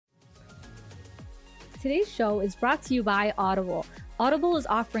Today's show is brought to you by Audible. Audible is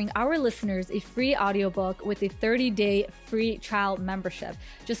offering our listeners a free audiobook with a 30-day free trial membership.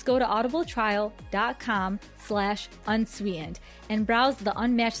 Just go to audibletrial.com/unsweetened and browse the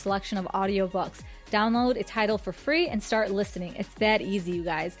unmatched selection of audiobooks. Download a title for free and start listening. It's that easy, you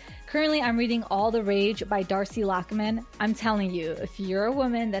guys. Currently, I'm reading All the Rage by Darcy Lockman. I'm telling you, if you're a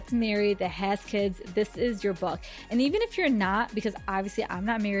woman that's married, that has kids, this is your book. And even if you're not, because obviously I'm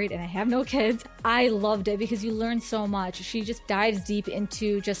not married and I have no kids, I loved it because you learn so much. She just dives deep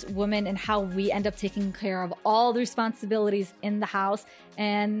into just women and how we end up taking care of all the responsibilities in the house.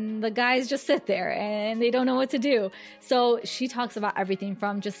 And the guys just sit there and they don't know what to do. So she talks about everything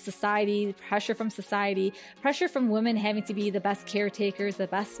from just society, pressure from women having to be the best caretakers, the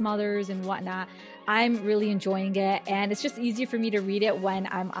best mothers and whatnot. I'm really enjoying it, and it's just easier for me to read it when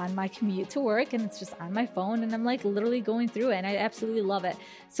I'm on my commute to work and it's just on my phone and I'm like literally going through it, and I absolutely love it.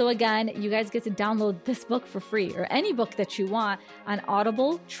 So again, you guys get to download this book for free, or any book that you want, on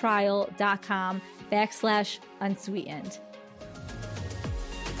audibletrial.com/unsweetened.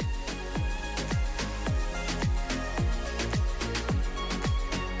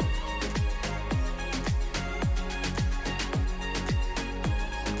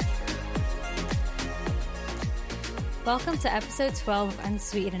 Welcome to episode 12 of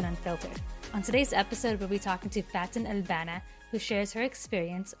Unsweetened and Unfiltered. On today's episode, we'll be talking to Faten Al-Banna, who shares her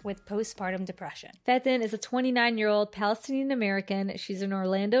experience with postpartum depression. Faten is a 29-year-old Palestinian American. She's an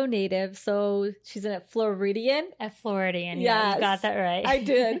Orlando native, so she's a Floridian. A Floridian, yes, yeah, you got that right. I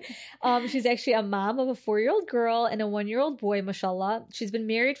did. She's actually a mom of a 4-year-old girl and a 1-year-old boy, mashallah. She's been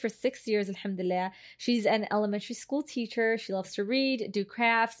married for 6 years, alhamdulillah. She's an elementary school teacher. She loves to read, do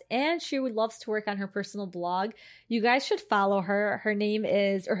crafts, and she loves to work on her personal blog. You guys should follow her. Her name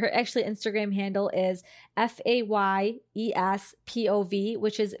is, or her actually Instagram handle is FAYESPOV,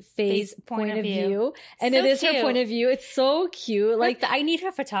 which is Faye's point of view. And so it is cute. Her point of view. It's so cute. Like, I need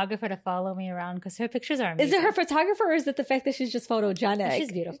her photographer to follow me around because her pictures are amazing. Is it her photographer, or is it the fact that she's just photogenic? She's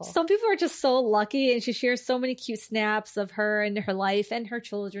beautiful. Some people are just so lucky, and she shares so many cute snaps of her and her life and her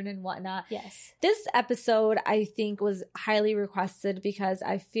children and whatnot. Yes. This episode, I think, was highly requested because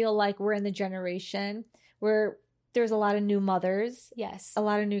I feel like we're in the generation where there's a lot of new mothers. Yes. A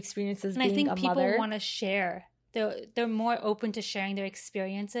lot of new experiences and being a mother. I think people want to share. They're more open to sharing their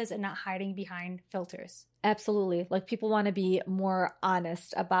experiences and not hiding behind filters. Absolutely. Like, people want to be more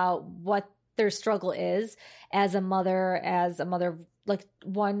honest about what their struggle is as a mother of like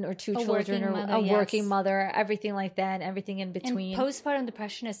 1 or 2 children, or a working mother, everything like that, and everything in between. And postpartum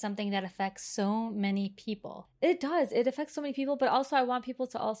depression is something that affects so many people. It does. It affects so many people, but also I want people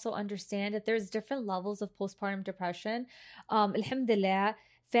to also understand that there's different levels of postpartum depression. Alhamdulillah,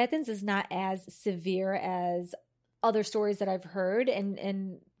 Faten's is not as severe as other stories that I've heard,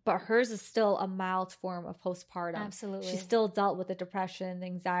 but hers is still a mild form of postpartum. Absolutely. She still dealt with the depression, the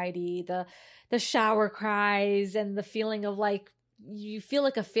anxiety, the shower cries, and the feeling of like you feel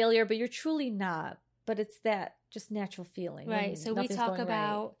like a failure, but you're truly not. But it's that just natural feeling. Right. So we talk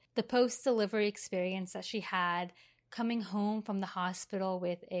about the post-delivery experience that she had, coming home from the hospital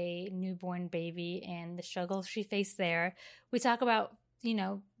with a newborn baby and the struggles she faced there. We talk about,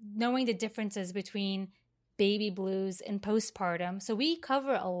 knowing the differences between baby blues and postpartum. So we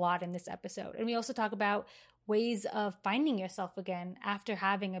cover a lot in this episode. And we also talk about ways of finding yourself again after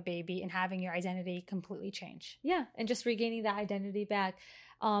having a baby and having your identity completely change. Yeah, and just regaining that identity back.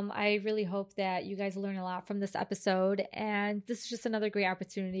 I really hope that you guys learn a lot from this episode, and this is just another great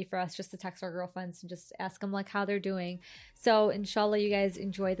opportunity for us just to text our girlfriends and just ask them like how they're doing. So inshallah, you guys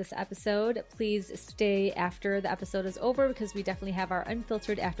enjoy this episode. Please stay after the episode is over because we definitely have our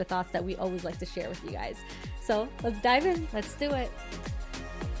unfiltered afterthoughts that we always like to share with you guys. So let's dive in. Let's do it.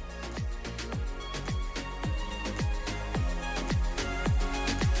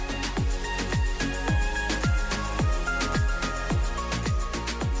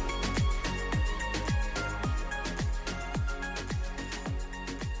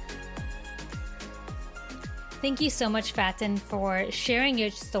 Thank you so much, Faten, for sharing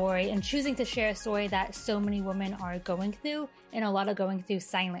your story and choosing to share a story that so many women are going through, and a lot are going through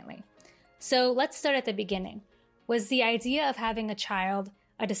silently. So let's start at the beginning. Was the idea of having a child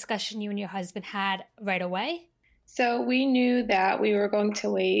a discussion you and your husband had right away? So we knew that we were going to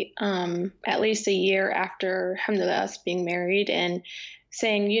wait at least a year after, alhamdulillah, us being married, and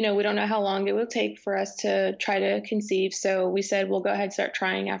saying, we don't know how long it will take for us to try to conceive. So we said, we'll go ahead and start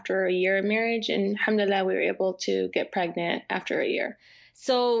trying after a year of marriage. And alhamdulillah, we were able to get pregnant after a year.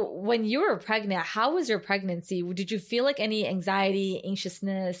 So when you were pregnant, how was your pregnancy? Did you feel like any anxiety,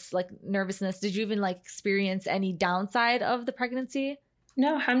 anxiousness, like nervousness? Did you even experience any downside of the pregnancy?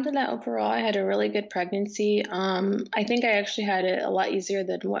 No, alhamdulillah, overall, I had a really good pregnancy. I think I actually had it a lot easier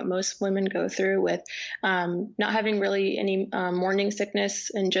than what most women go through with not having really any morning sickness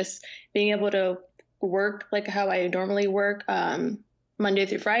and just being able to work like how I normally work. Monday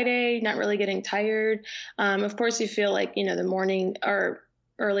through Friday, not really getting tired. Of course, you feel like, the morning or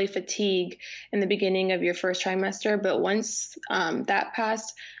early fatigue in the beginning of your first trimester. But once that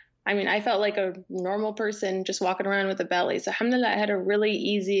passed, I mean, I felt like a normal person just walking around with a belly. So alhamdulillah, I had a really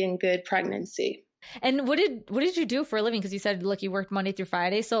easy and good pregnancy. And what did you do for a living? Because you said, look, you worked Monday through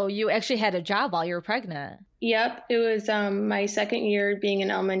Friday. So you actually had a job while you were pregnant. Yep. It was my second year being an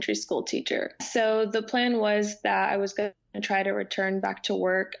elementary school teacher. So the plan was that I was going to try to return back to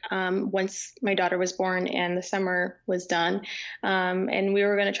work once my daughter was born and the summer was done. And we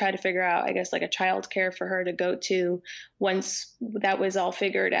were going to try to figure out, I guess, like a childcare for her to go to once that was all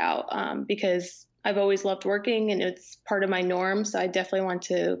figured out, because I've always loved working and it's part of my norm. So I definitely want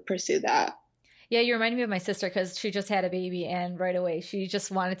to pursue that. Yeah, you reminded me of my sister because she just had a baby and right away she just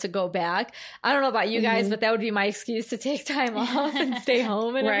wanted to go back. I don't know about you guys, but that would be my excuse to take time off and stay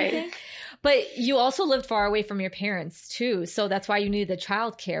home and everything. But you also lived far away from your parents too. So that's why you needed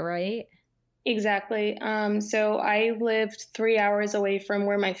childcare, right? Exactly. So I lived 3 hours away from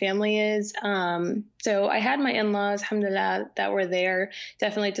where my family is. So I had my in-laws, alhamdulillah, that were there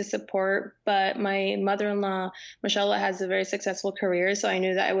definitely to support. But my mother-in-law, mashallah, has a very successful career. So I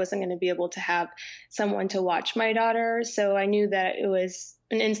knew that I wasn't going to be able to have someone to watch my daughter. So I knew that it was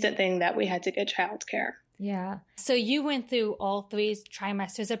an instant thing that we had to get childcare. Yeah. So you went through all 3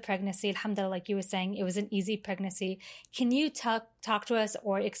 trimesters of pregnancy. Alhamdulillah, like you were saying, it was an easy pregnancy. Can you talk to us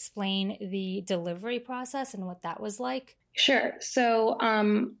or explain the delivery process and what that was like? Sure. So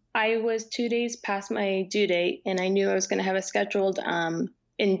I was 2 days past my due date and I knew I was going to have a scheduled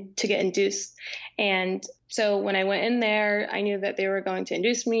to get induced. And so when I went in there, I knew that they were going to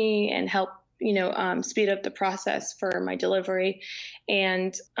induce me and help speed up the process for my delivery.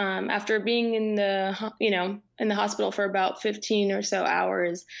 And after being in the hospital for about 15 or so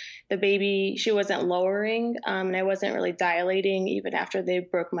hours, the baby, she wasn't lowering, and I wasn't really dilating even after they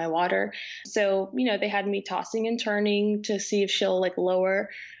broke my water. So, they had me tossing and turning to see if she'll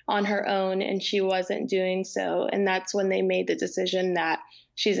lower on her own, and she wasn't doing so. And that's when they made the decision that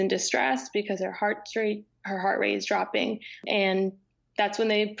she's in distress because her heart rate is dropping. And that's when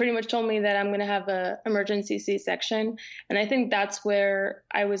they pretty much told me that I'm going to have an emergency C-section. And I think that's where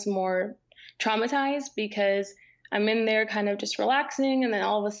I was more traumatized because I'm in there kind of just relaxing. And then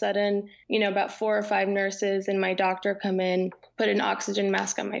all of a sudden, about 4 or 5 nurses and my doctor come in, put an oxygen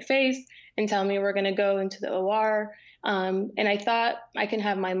mask on my face and tell me we're going to go into the OR. And I thought I can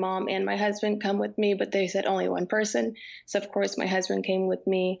have my mom and my husband come with me, but they said only one person. So of course my husband came with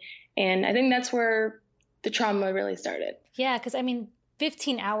me. And I think that's where the trauma really started. Yeah, because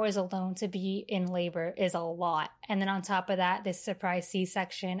 15 hours alone to be in labor is a lot. And then on top of that, this surprise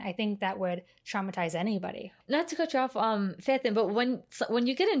C-section, I think that would traumatize anybody. Not to cut you off, Fatin, but when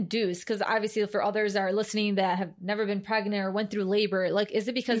you get induced, because obviously for others that are listening that have never been pregnant or went through labor, is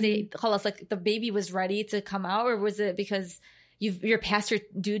it because they call us the baby was ready to come out, or was it because you're past your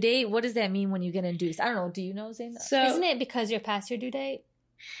due date? What does that mean when you get induced? I don't know. Do you know, Zainab? So, isn't it because you're past your due date?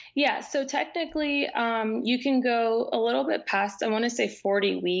 Yeah, so technically you can go a little bit past, I want to say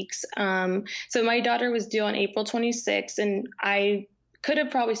 40 weeks. So my daughter was due on April 26th, and I could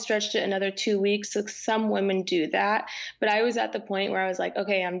have probably stretched it another 2 weeks. So some women do that. But I was at the point where I was like,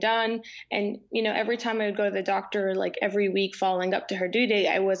 okay, I'm done. And, every time I would go to the doctor, every week following up to her due date,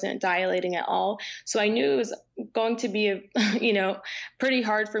 I wasn't dilating at all. So I knew it was going to be, pretty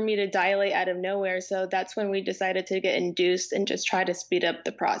hard for me to dilate out of nowhere. So that's when we decided to get induced and just try to speed up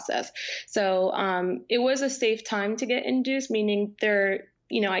the process. So it was a safe time to get induced, meaning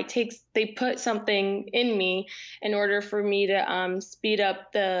they put something in me in order for me to speed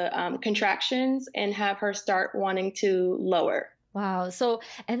up the contractions and have her start wanting to lower. Wow. So,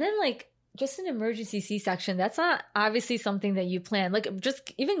 and then just an emergency C-section, that's not obviously something that you plan.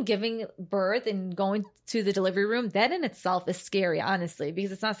 Just even giving birth and going to the delivery room, that in itself is scary, honestly,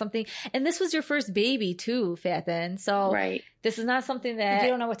 because it's not something, and this was your first baby too, Fatin. So right. This is not something that you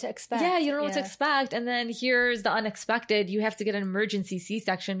don't know what to expect. Yeah, you don't know what to expect. And then here's the unexpected. You have to get an emergency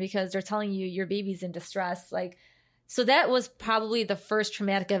C-section because they're telling you your baby's in distress. So that was probably the first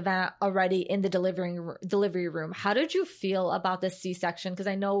traumatic event already in the delivery room. How did you feel about this C-section? Because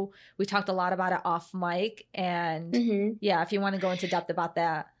I know we talked a lot about it off mic. And yeah, if you want to go into depth about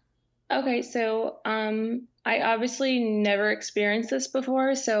that. Okay, so I obviously never experienced this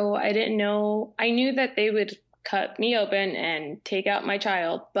before. So I didn't know. I knew that they would cut me open and take out my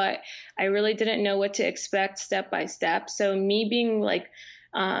child, but I really didn't know what to expect step by step. So me being like,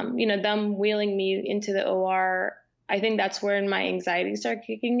 them wheeling me into the OR, I think that's where my anxiety started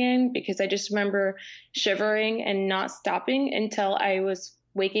kicking in, because I just remember shivering and not stopping until I was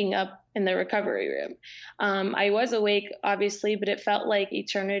waking up in the recovery room. I was awake, obviously, but it felt like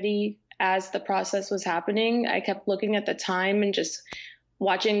eternity as the process was happening. I kept looking at the time and just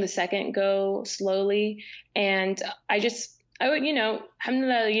watching the second go slowly. And I would,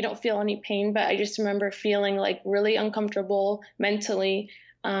 alhamdulillah, you don't feel any pain, but I just remember feeling like really uncomfortable mentally,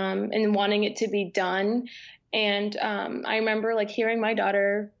 and wanting it to be done. And I remember like hearing my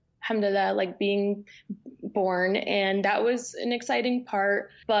daughter, alhamdulillah, like being born, and that was an exciting part.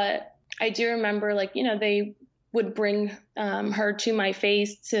 But I do remember like, they would bring her to my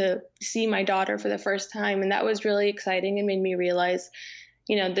face to see my daughter for the first time. And that was really exciting. It made me realize,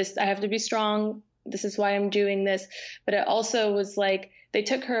 I have to be strong. This is why I'm doing this. But it also was like, they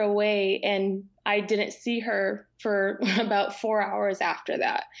took her away and I didn't see her for about 4 hours after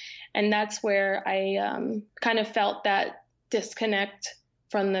that. And that's where I kind of felt that disconnect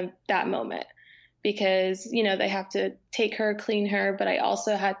from that moment, because, they have to take her, clean her, but I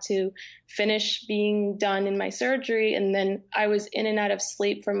also had to finish being done in my surgery. And then I was in and out of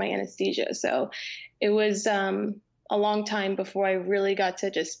sleep from my anesthesia. So it was a long time before I really got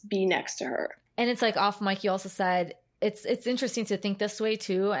to just be next to her. And it's like off mic, you also said, it's interesting to think this way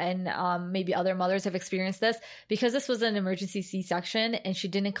too. And maybe other mothers have experienced this, because this was an emergency C-section and she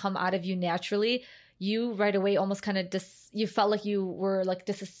didn't come out of you naturally. You right away almost kind of you felt like you were like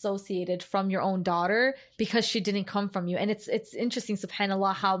disassociated from your own daughter because she didn't come from you. And it's interesting,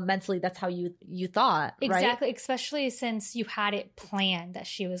 subhanAllah, how mentally that's how you thought, exactly, right? Especially since you had it planned that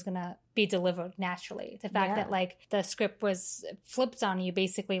she was going to be delivered naturally. The fact that like the script was flipped on you,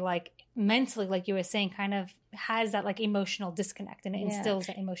 basically, like mentally, like you were saying, kind of has that like emotional disconnect, and it instills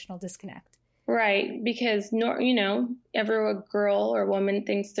that emotional disconnect. Right. Because, every girl or woman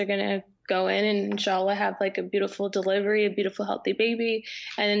thinks they're going to go in and inshallah have like a beautiful delivery, a beautiful healthy baby.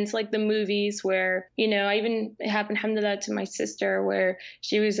 And it's like the movies where, it happened, alhamdulillah, to my sister, where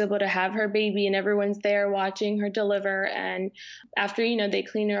she was able to have her baby and everyone's there watching her deliver. And after, they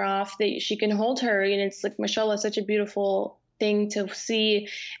clean her off, she can hold her, and it's like, mashallah, such a beautiful thing to see.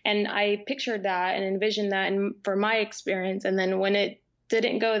 And I pictured that and envisioned that for my experience. And then when it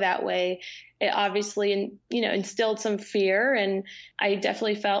didn't go that way, it obviously, instilled some fear. And I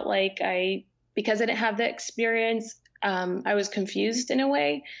definitely felt like because I didn't have the experience, I was confused in a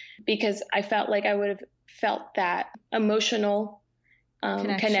way, because I felt like I would have felt that emotional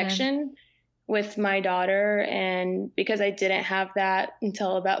connection with my daughter. And because I didn't have that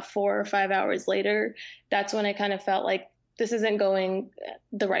until about 4 or 5 hours later, that's when I kind of felt like this isn't going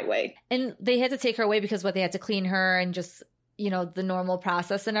the right way. And they had to take her away because they had to clean her and just, the normal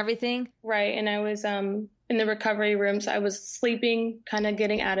process and everything. Right. And I was in the recovery room. So I was sleeping, kind of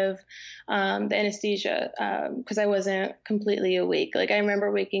getting out of the anesthesia, because I wasn't completely awake. Like I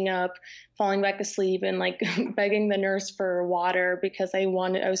remember waking up, falling back asleep, and like begging the nurse for water because I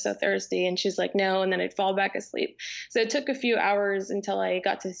was so thirsty. And she's like, no. And then I'd fall back asleep. So it took a few hours until I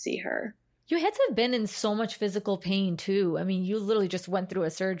got to see her. You had to have been in so much physical pain too. I mean, you literally just went through a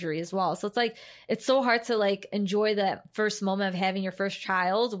surgery as well. So it's like, it's so hard to like enjoy that first moment of having your first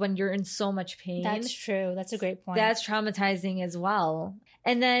child when you're in so much pain. That's true. That's a great point. That's traumatizing as well.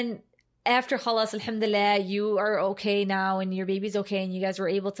 And then after khalas, alhamdulillah, you are okay now and your baby's okay. And you guys were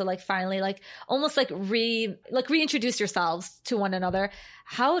able to like finally like almost like reintroduce yourselves to one another.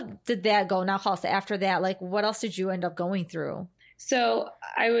 How did that go? Now khalas, after that, like what else did you end up going through? So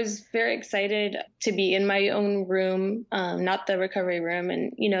I was very excited to be in my own room, not the recovery room.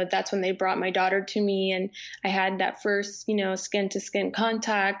 And, that's when they brought my daughter to me, and I had that first, skin to skin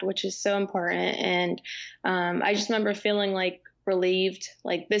contact, which is so important. And I just remember feeling like relieved,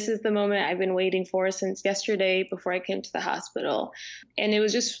 like this is the moment I've been waiting for since yesterday before I came to the hospital. And it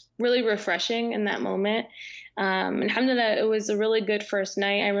was just really refreshing in that moment. And alhamdulillah, it was a really good first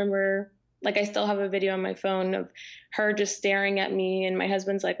night. I remember, like, I still have a video on my phone of her just staring at me, and my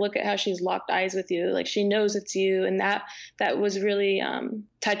husband's like, look at how she's locked eyes with you. Like, she knows it's you. And that was really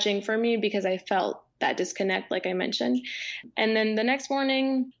touching for me, because I felt that disconnect, like I mentioned. And then the next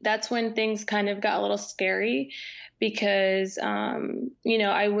morning, that's when things kind of got a little scary, because,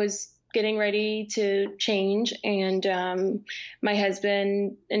 I was getting ready to change, and my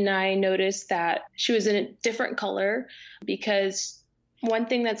husband and I noticed that she was in a different color, because one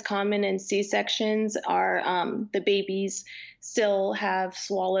thing that's common in C-sections are the babies still have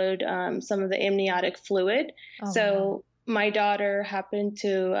swallowed some of the amniotic fluid. Oh, so wow. my daughter happened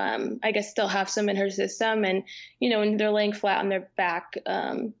to, I guess, still have some in her system. And, when they're laying flat on their back,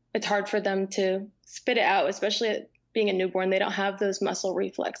 it's hard for them to spit it out, especially being a newborn. They don't have those muscle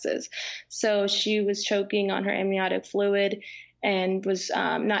reflexes. So she was choking on her amniotic fluid and was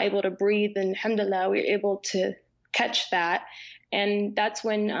not able to breathe. And alhamdulillah, we were able to catch that. And that's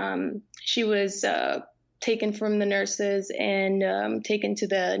when she was taken from the nurses and taken to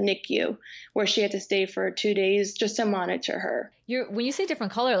the NICU, where she had to stay for 2 days just to monitor her. When you say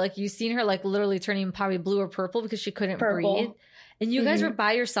different color, like you've seen her like literally turning probably blue or purple because she couldn't breathe. And you guys were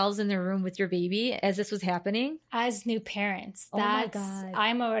by yourselves in the room with your baby as this was happening? As new parents, my God.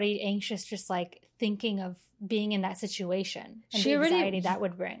 I'm already anxious just like thinking of being in that situation and the anxiety that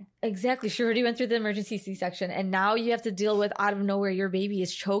would bring. Exactly. She already went through the emergency C-section, and now you have to deal with out of nowhere your baby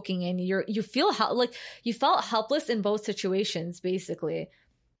is choking, and you feel like you felt helpless in both situations, basically.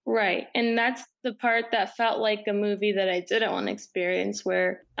 Right. And that's the part that felt like a movie that I didn't want to experience,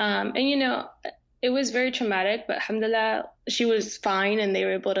 where, it was very traumatic, but alhamdulillah, she was fine and they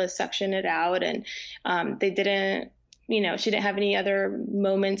were able to suction it out. And they didn't, she didn't have any other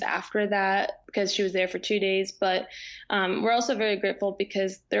moments after that because she was there for 2 days. But we're also very grateful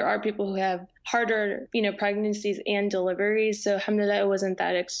because there are people who have harder, pregnancies and deliveries. So alhamdulillah, it wasn't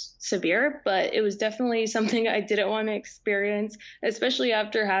that severe, but it was definitely something I didn't want to experience, especially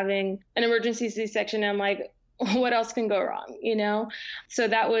after having an emergency C-section. I'm like, what else can go wrong, So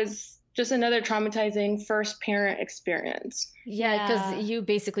that was just another traumatizing first parent experience. Yeah, because you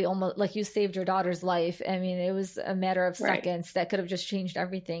basically almost like you saved your daughter's life. I mean, it was a matter of seconds that could have just changed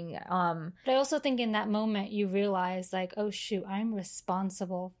everything. But I also think in that moment you realize like, oh shoot, I'm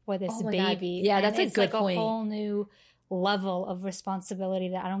responsible for this baby. God. Yeah, that's a good like point. A whole new level of responsibility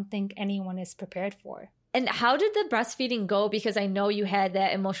that I don't think anyone is prepared for. And how did the breastfeeding go? Because I know you had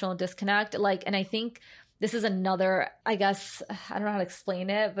that emotional disconnect. And I think this is another, I guess, I don't know how to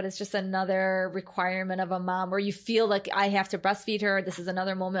explain it, but it's just another requirement of a mom where you feel like I have to breastfeed her. This is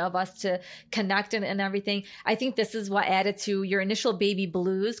another moment of us to connect and everything. I think this is what added to your initial baby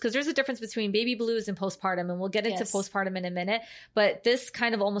blues, because there's a difference between baby blues and postpartum, and we'll get into postpartum in a minute. But this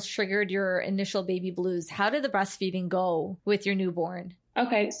kind of almost triggered your initial baby blues. How did the breastfeeding go with your newborn?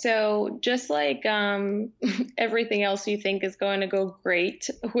 Okay, so just like everything else you think is going to go great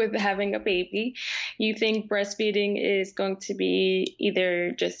with having a baby, you think breastfeeding is going to be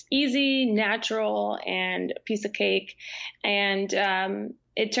either just easy, natural, and a piece of cake. And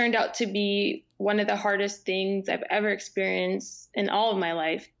it turned out to be one of the hardest things I've ever experienced in all of my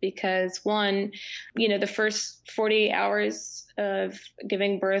life because one, the first 48 hours of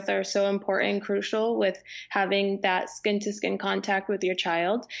giving birth are so important and crucial with having that skin to skin contact with your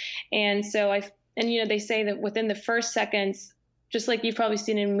child. And so they say that within the first seconds, just like you've probably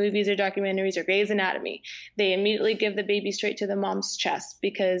seen in movies or documentaries or Grey's Anatomy, they immediately give the baby straight to the mom's chest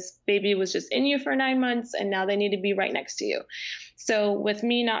because baby was just in you for 9 months and now they need to be right next to you. So with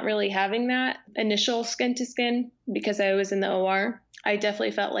me not really having that initial skin to skin because I was in the OR, I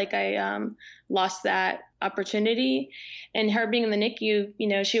definitely felt like I lost that opportunity. And her being in the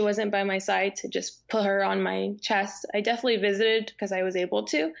NICU, she wasn't by my side to just put her on my chest. I definitely visited because I was able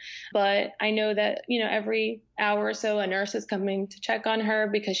to, but I know that, every hour or so a nurse is coming to check on her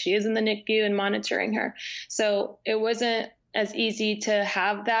because she is in the NICU and monitoring her. So it wasn't as easy to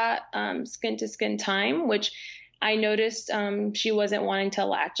have that skin to skin time, which I noticed she wasn't wanting to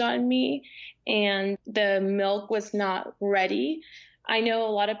latch on me and the milk was not ready. I know a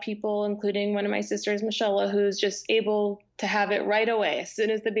lot of people, including one of my sisters, Michelle, who's just able to have it right away as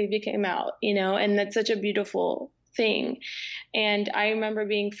soon as the baby came out, and that's such a beautiful thing. And I remember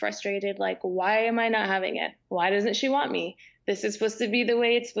being frustrated, like, why am I not having it? Why doesn't she want me? This is supposed to be the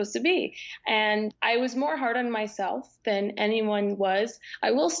way it's supposed to be. And I was more hard on myself than anyone was.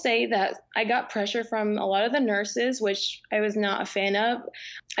 I will say that I got pressure from a lot of the nurses, which I was not a fan of.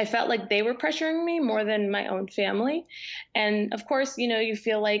 I felt like they were pressuring me more than my own family. And of course, you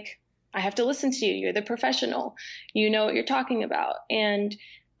feel like I have to listen to you. You're the professional. You know what you're talking about. And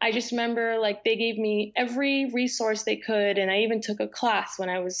I just remember like they gave me every resource they could. And I even took a class when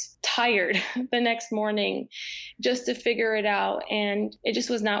I was tired the next morning just to figure it out. And it just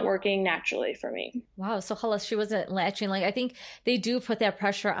was not working naturally for me. Wow. So Khalas, she wasn't latching. Like, I think they do put that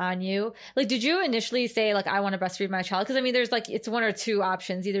pressure on you. Like, did you initially say like, I want to breastfeed my child? Because I mean, there's like, it's one or two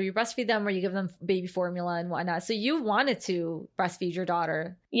options. Either you breastfeed them or you give them baby formula and whatnot. So you wanted to breastfeed your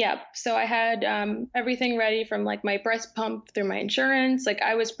daughter. Yeah. So I had everything ready from like my breast pump through my insurance. Like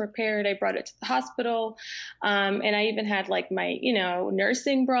I was prepared. I brought it to the hospital. And I even had like my,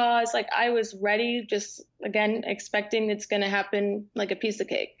 nursing bras. Like I was ready, just again, expecting it's going to happen like a piece of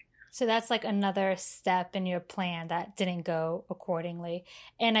cake. So that's like another step in your plan that didn't go accordingly.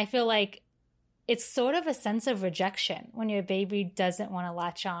 And I feel like it's sort of a sense of rejection when your baby doesn't want to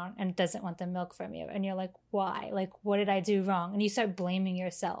latch on and doesn't want the milk from you. And you're like, why? Like, what did I do wrong? And you start blaming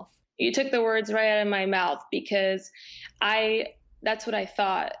yourself. You took the words right out of my mouth, because that's what I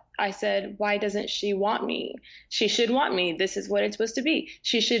thought. I said, why doesn't she want me? She should want me. This is what it's supposed to be.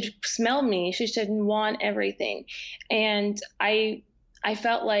 She should smell me. She should want everything. And I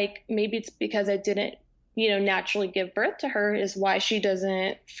felt like maybe it's because I didn't, naturally give birth to her is why she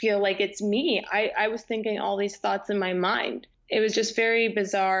doesn't feel like it's me. I was thinking all these thoughts in my mind. It was just very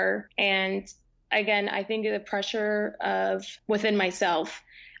bizarre. And again, I think the pressure of within myself,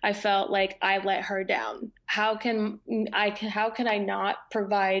 I felt like I let her down. How can I not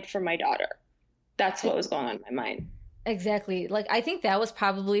provide for my daughter? That's what was going on in my mind. Exactly. Like, I think that was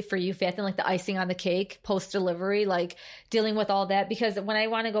probably for you, Faith, and like the icing on the cake post-delivery, like dealing with all that. Because when I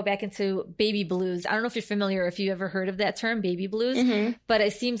want to go back into baby blues, I don't know if you're familiar, if you ever heard of that term, baby blues, but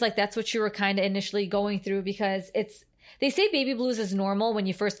it seems like that's what you were kind of initially going through, because they say baby blues is normal when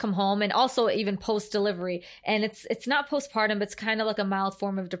you first come home, and also even post-delivery. And it's not postpartum, but it's kind of like a mild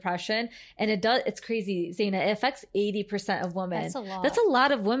form of depression. And it's crazy, Zaina. It affects 80% of women. That's a lot. That's a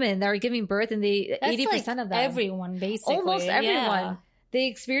lot of women that are giving birth, and 80% of them. Everyone, basically. Almost everyone. Yeah. They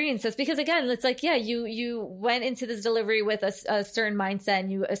experience this because, again, it's like, yeah, you went into this delivery with a certain mindset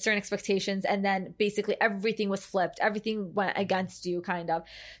and certain expectations, and then basically everything was flipped. Everything went against you, kind of.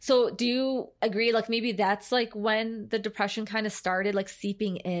 So do you agree, like, maybe that's like when the depression kind of started, like,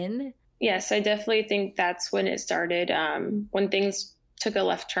 seeping in? Yes, I definitely think that's when it started, when things took a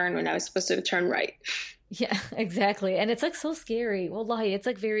left turn when I was supposed to turn right. Yeah, exactly. And it's like so scary. Wallahi, it's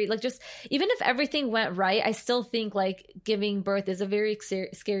like very, like, just even if everything went right, I still think like giving birth is a very scary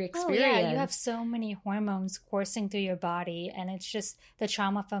experience. Oh, yeah, you have so many hormones coursing through your body, and it's just the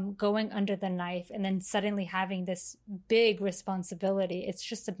trauma from going under the knife and then suddenly having this big responsibility. It's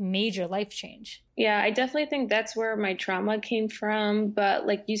just a major life change. Yeah, I definitely think that's where my trauma came from. But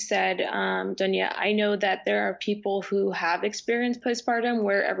like you said, Dunya, I know that there are people who have experienced postpartum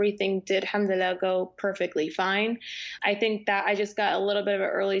where everything did, alhamdulillah, go perfectly fine. I think that I just got a little bit of an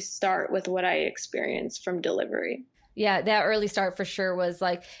early start with what I experienced from delivery. Yeah, that early start for sure was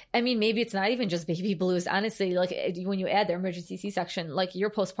like, I mean, maybe it's not even just baby blues. Honestly, like when you add the emergency C-section, like your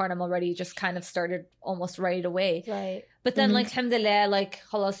postpartum already just kind of started almost right away. Right. But then like, alhamdulillah, like,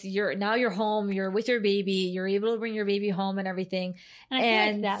 khalas, you're home, you're with your baby, you're able to bring your baby home and everything. And I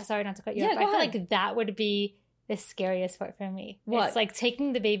feel like that, sorry not to cut you off, I feel like that would be the scariest part for me. What? It's like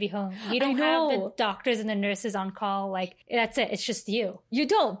taking the baby home. You don't have the doctors and the nurses on call. Like, that's it. It's just you. You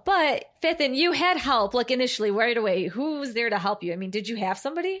don't. But Faithin, you had help, like, initially right away. Who was there to help you? I mean, did you have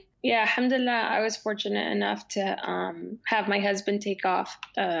somebody? Yeah, alhamdulillah, I was fortunate enough to have my husband take off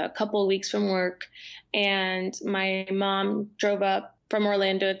a couple of weeks from work, and my mom drove up from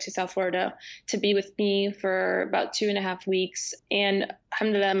Orlando to South Florida to be with me for about 2.5 weeks. And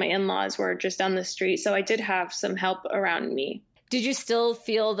alhamdulillah, my in-laws were just down the street, so I did have some help around me. Did you still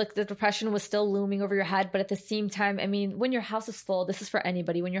feel like the depression was still looming over your head? But at the same time, I mean, when your house is full, this is for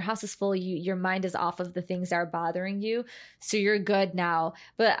anybody. When your house is full, your mind is off of the things that are bothering you. So you're good now.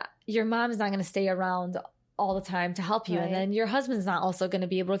 But your mom is not going to stay around all the time to help you. Right. And then your husband's not also going to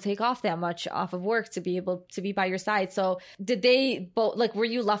be able to take off that much off of work to be able to be by your side. So did they both, like, were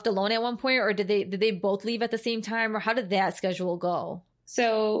you left alone at one point, or did they both leave at the same time, or how did that schedule go?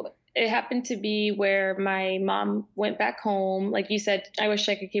 So it happened to be where my mom went back home. Like you said, I wish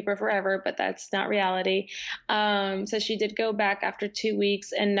I could keep her forever, but that's not reality. So she did go back after 2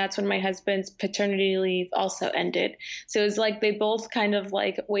 weeks, and that's when my husband's paternity leave also ended. So it was like they both kind of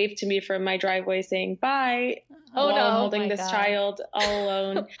like waved to me from my driveway saying bye. While I'm holding this child all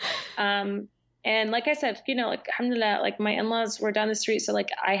alone. And like I said, like, alhamdulillah, like my in-laws were down the street. So like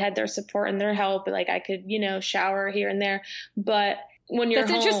I had their support and their help. Like I could, shower here and there. But when you're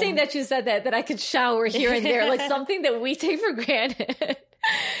That's home, interesting that you said that I could shower here and there, like something that we take for granted.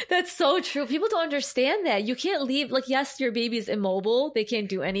 That's so true. People don't understand that. You can't leave, like, yes, your baby's immobile. They can't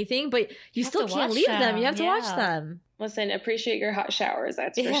do anything, but you still can't leave them. You have to watch them. Listen, appreciate your hot showers.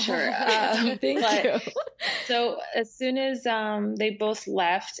 That's for sure. Thank you. So as soon as they both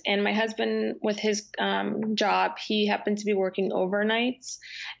left, and my husband with his job, he happened to be working overnights.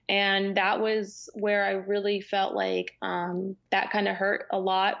 And that was where I really felt like that kind of hurt a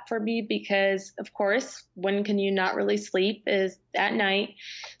lot for me, because, of course, when can you not really sleep is at night.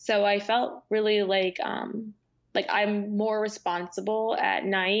 So I felt really like like I'm more responsible at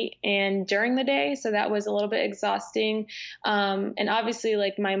night and during the day. So that was a little bit exhausting. And obviously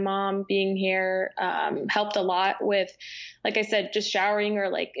like my mom being here helped a lot with, like I said, just showering, or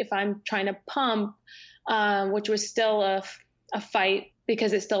like if I'm trying to pump, which was still a fight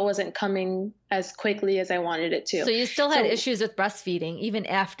because it still wasn't coming as quickly as I wanted it to. So you still had issues with breastfeeding even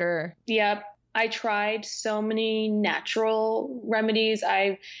after? Yep. I tried so many natural remedies.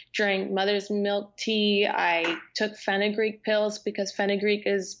 I drank mother's milk tea. I took fenugreek pills because fenugreek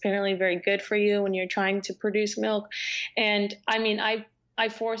is apparently very good for you when you're trying to produce milk. And I mean, I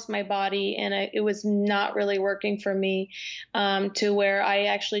forced my body, and it was not really working for me, to where I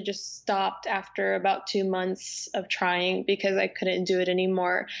actually just stopped after about 2 months of trying because I couldn't do it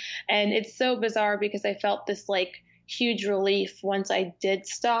anymore. And it's so bizarre because I felt this like huge relief once I did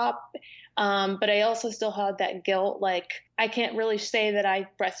stop. But I also still had that guilt. Like I can't really say that I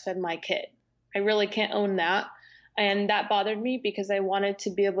breastfed my kid. I really can't own that. And that bothered me because I wanted to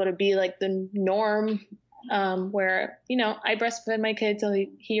be able to be like the norm, where, you know, I breastfed my kid till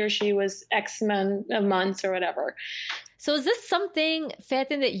he or she was X amount of months or whatever. So is this something,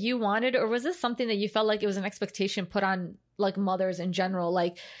 Faten, that you wanted, or was this something that you felt like it was an expectation put on like mothers in general?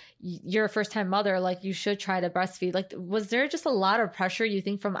 Like you're a first time mother, like you should try to breastfeed. Like, was there just a lot of pressure, you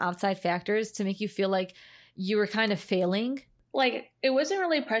think, from outside factors to make you feel like you were kind of failing? Like it wasn't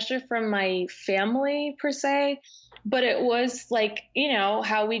really pressure from my family per se, but it was like, you know,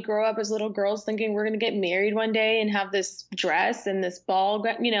 how we grow up as little girls thinking we're going to get married one day and have this dress and this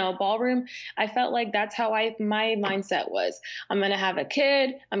ballroom. I felt like that's how my mindset was. I'm going to have a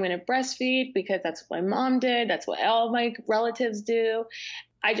kid. I'm going to breastfeed because that's what my mom did. That's what all my relatives do.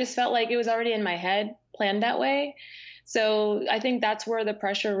 I just felt like it was already in my head, planned that way. So I think that's where the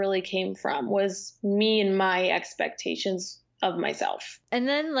pressure really came from, was me and my expectations of myself. And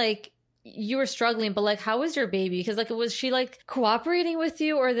then like you were struggling, but like how was your baby? Because like was she like cooperating with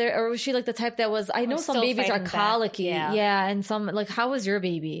you, or was she like the type that was, I know some babies are colicky. Yeah. And some, like, how was your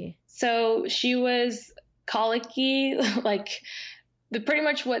baby? So she was colicky, like pretty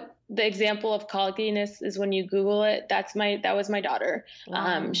much what the example of colickiness is when you Google it. That was my daughter.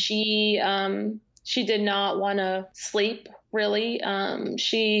 Wow. She did not want to sleep really.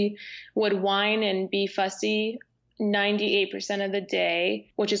 She would whine and be fussy 98% of the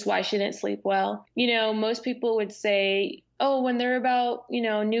day, which is why she didn't sleep well. You know, most people would say, oh, when they're about, you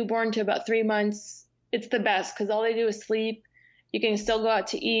know, newborn to about 3 months, it's the best because all they do is sleep. You can still go out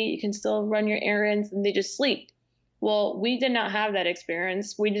to eat. You can still run your errands, and they just sleep. Well, we did not have that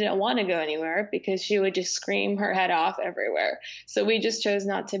experience. We didn't want to go anywhere because she would just scream her head off everywhere. So we just chose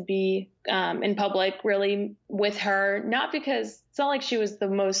not to be in public really with her, not because it's not like she was the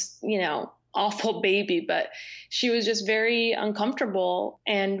most, you know, awful baby, but she was just very uncomfortable,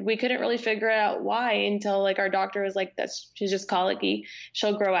 and we couldn't really figure out why until like our doctor was like, she's just colicky,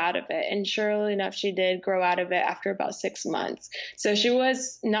 she'll grow out of it. And surely enough, she did grow out of it after about 6 months. So she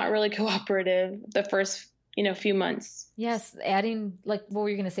was not really cooperative the first, you know, few months. Yes. Adding, like, what were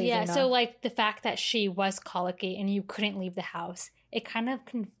you going to say? Yeah. Zaina? So like the fact that she was colicky and you couldn't leave the house, it kind of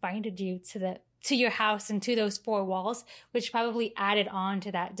confined you to your house and to those four walls, which probably added on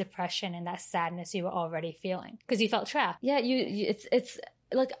to that depression and that sadness you were already feeling because you felt trapped. Yeah, it's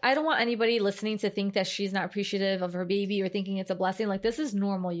like, I don't want anybody listening to think that she's not appreciative of her baby or thinking it's a blessing. Like, this is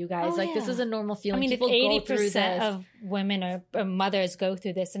normal, you guys. This is a normal feeling. I mean, people if 80% of women or mothers go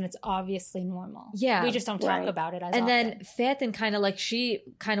through this, and it's obviously normal. Yeah. We just don't talk about it as and often. then Faten kind of like, she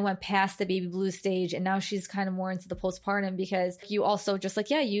kind of went past the baby blue stage, and now she's kind of more into the postpartum, because you also just like,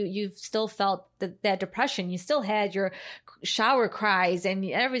 you've still felt that depression. You still had your shower cries and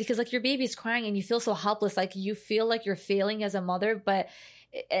everything, because like your baby's crying and you feel so helpless. Like you feel like you're failing as a mother, but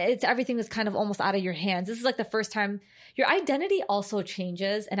it's everything that's kind of almost out of your hands. This is like the first time your identity also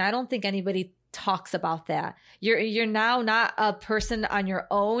changes. And I don't think anybody talks about that. You're now not a person on your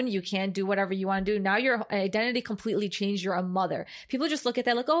own. You can't do whatever you want to do. Now your identity completely changed. You're a mother. People just look at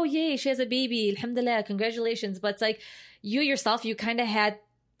that like, oh, yay, she has a baby. Alhamdulillah, congratulations. But it's like you yourself, you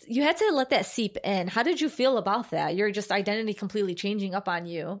had to let that seep in. How did you feel about that? Your just identity completely changing up on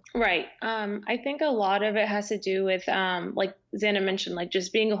you. Right. I think a lot of it has to do with, like Zaina mentioned, like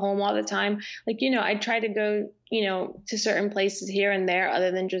just being home all the time. Like, you know, I try to go, you know, to certain places here and there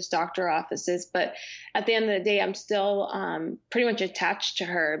other than just doctor offices. But at the end of the day, I'm still pretty much attached to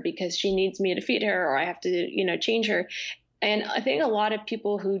her because she needs me to feed her, or I have to, you know, change her. And I think a lot of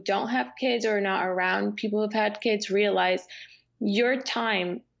people who don't have kids or are not around people who've had kids realize your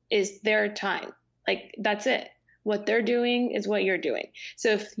time is their time. Like, that's it. What they're doing is what you're doing.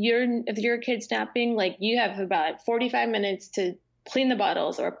 So if your kid's napping, like you have about 45 minutes to clean the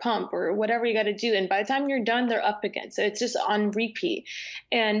bottles or pump or whatever you got to do. And by the time you're done, they're up again. So it's just on repeat.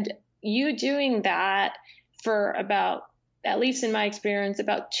 And you doing that for about, at least in my experience,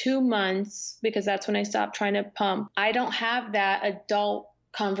 about 2 months, because that's when I stopped trying to pump, I don't have that adult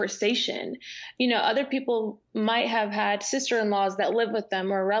conversation. Other people might have had sister-in-laws that live with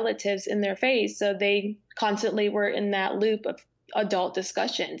them or relatives in their face. So they constantly were in that loop of adult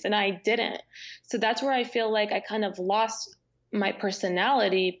discussions, and I didn't. So that's where I feel like I kind of lost my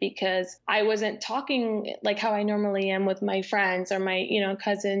personality, because I wasn't talking like how I normally am with my friends or my,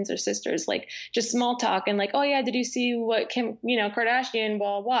 cousins or sisters, like just small talk and like, oh yeah, did you see what Kim, Kardashian,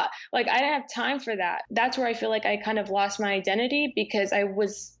 blah, blah. Like I didn't have time for that. That's where I feel like I kind of lost my identity, because I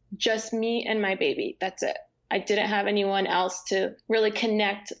was just me and my baby. That's it. I didn't have anyone else to really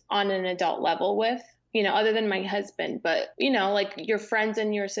connect on an adult level with, other than my husband. But, like your friends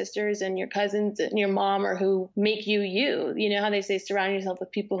and your sisters and your cousins and your mom, or who make you, how they say, surround yourself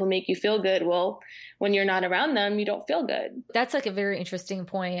with people who make you feel good. Well, when you're not around them, you don't feel good. That's like a very interesting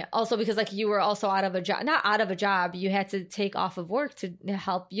point. Also, because like you were also out of a job, not out of a job, you had to take off of work to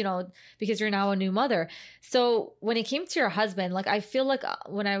help, because you're now a new mother. So when it came to your husband, like I feel like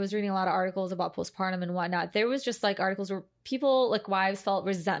when I was reading a lot of articles about postpartum and whatnot, there was just like articles where people, like wives, felt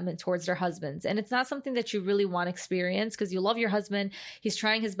resentment towards their husbands. And it's not something that you really want to experience, because you love your husband. He's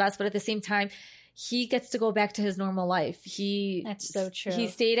trying his best, but at the same time, he gets to go back to his normal life. That's so true. He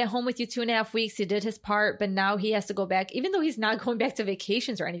stayed at home with you 2.5 weeks. He did his part, but now he has to go back, even though he's not going back to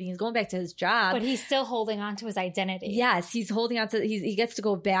vacations or anything. He's going back to his job. But he's still holding on to his identity. Yes, he's holding on to, he gets to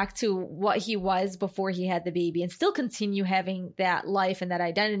go back to what he was before he had the baby and still continue having that life and that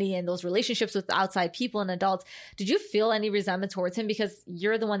identity and those relationships with outside people and adults. Did you feel any resentment towards him because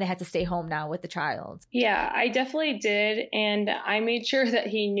you're the one that had to stay home now with the child? Yeah, I definitely did. And I made sure that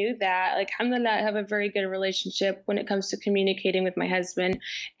he knew that. Like, alhamdulillah, I have a very good relationship when it comes to communicating with my husband.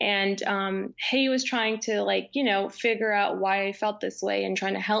 And he was trying to figure out why I felt this way and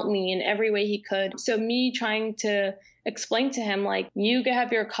trying to help me in every way he could. So me trying to explain to him, like, you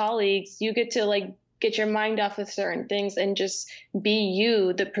have your colleagues, you get to get your mind off of certain things and just be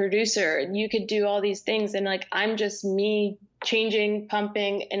you, the producer. You could do all these things. And I'm just me changing,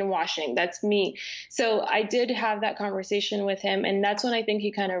 pumping, and washing. That's me. So I did have that conversation with him. And that's when I think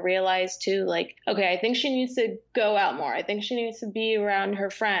he kind of realized too, okay, I think she needs to go out more. I think she needs to be around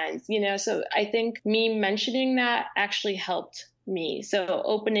her friends, So I think me mentioning that actually helped me. So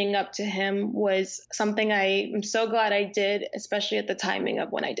opening up to him was something I am so glad I did, especially at the timing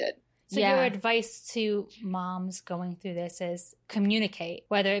of when I did. So your advice to moms going through this is communicate,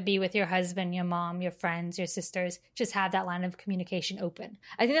 whether it be with your husband, your mom, your friends, your sisters, just have that line of communication open.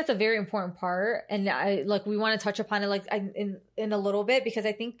 I think that's a very important part. And we want to touch upon it in a little bit, because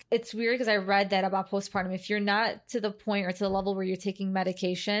I think it's weird, because I read that about postpartum. If you're not to the point or to the level where you're taking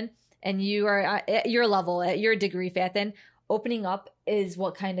medication and you are at your level, at your degree, then opening up is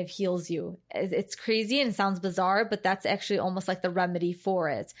what kind of heals you. It's crazy and it sounds bizarre, but that's actually almost like the remedy for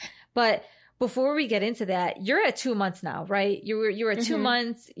it. But before we get into that, you're at 2 months now, right? You're at 2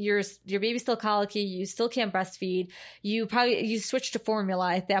 months. Your baby's still colicky. You still can't breastfeed. You switched to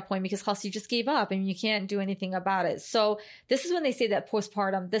formula at that point because Kelsey just gave up and you can't do anything about it. So this is when they say that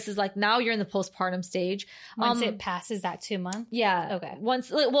postpartum. This is now you're in the postpartum stage. Once it passes that 2 months. Yeah. Okay. No,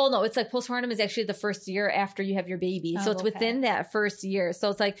 it's postpartum is actually the first year after you have your baby. So it's within that first year. So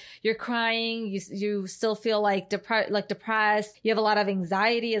it's you're crying. You still feel depressed. You have a lot of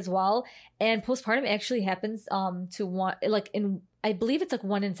anxiety as well. And postpartum actually happens to one, I believe it's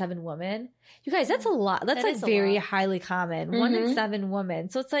 1 in 7 women. You guys, that's a lot. That's very highly common. Mm-hmm. 1 in 7 women.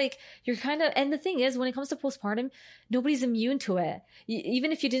 So it's you're kind of, and the thing is, when it comes to postpartum, nobody's immune to it.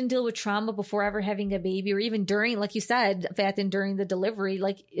 Even if you didn't deal with trauma before ever having a baby, or even during, like you said, and during the delivery,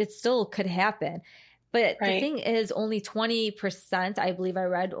 it still could happen. But the thing is, only 20%, I believe I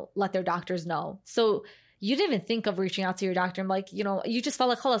read, let their doctors know. So you didn't even think of reaching out to your doctor. I'm you just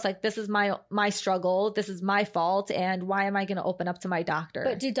felt this is my struggle. This is my fault. And why am I going to open up to my doctor?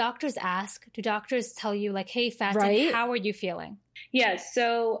 But do doctors ask? Do doctors tell you hey, Faten, how are you feeling? Yes.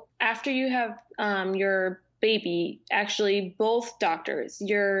 So after you have your baby, actually both doctors,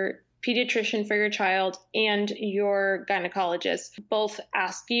 your pediatrician for your child and your gynecologist both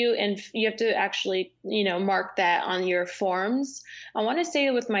ask you, and you have to actually, mark that on your forms. I want to say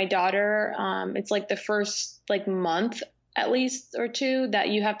with my daughter, it's the first month at least or 2 that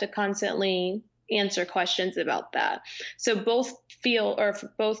you have to constantly answer questions about that. So both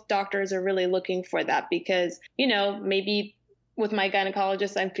doctors are really looking for that, because, maybe with my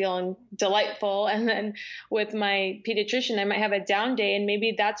gynecologist, I'm feeling delightful. And then with my pediatrician, I might have a down day. And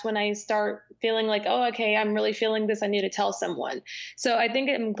maybe that's when I start feeling like, oh, okay, I'm really feeling this. I need to tell someone. So I think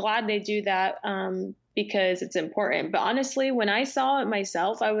I'm glad they do that because it's important. But honestly, when I saw it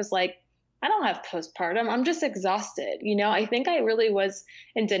myself, I was like, I don't have postpartum. I'm just exhausted. I think I really was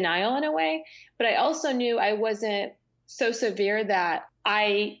in denial in a way, but I also knew I wasn't so severe that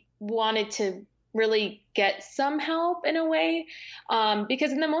I wanted to really get some help in a way.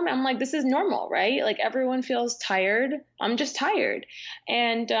 Because in the moment I'm like, this is normal, right? Like everyone feels tired. I'm just tired.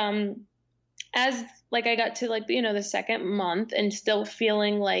 And, as like I got to like, the second month and still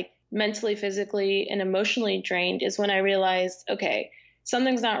feeling like mentally, physically, and emotionally drained is when I realized, okay,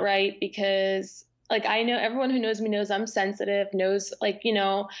 something's not right, because like I know everyone who knows me knows I'm sensitive, knows like,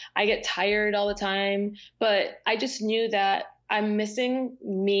 I get tired all the time, but I just knew that I'm missing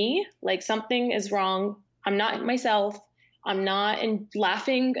me, like something is wrong. I'm not myself. I'm not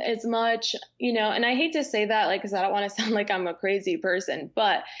laughing as much, and I hate to say that, like, cause I don't want to sound like I'm a crazy person,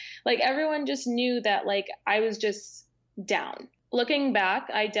 but like everyone just knew that like I was just down. Looking back,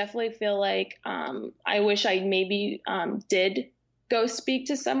 I definitely feel like I wish I maybe did go speak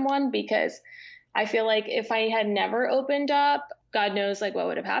to someone, because I feel like if I had never opened up, God knows like what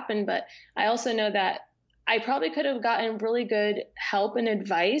would have happened. But I also know that I probably could have gotten really good help and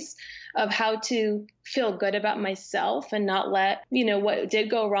advice of how to feel good about myself and not let, what did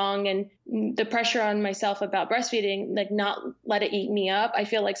go wrong and the pressure on myself about breastfeeding, like not let it eat me up. I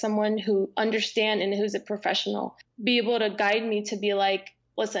feel like someone who understands and who's a professional be able to guide me to be like,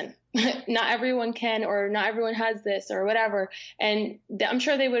 listen, not everyone can, or not everyone has this or whatever. And I'm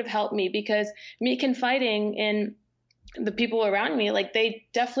sure they would have helped me, because me confiding in the people around me, like they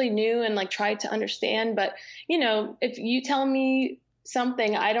definitely knew and like tried to understand. But, if you tell me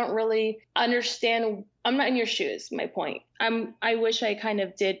something, I don't really understand. I'm not in your shoes. My point. I wish I kind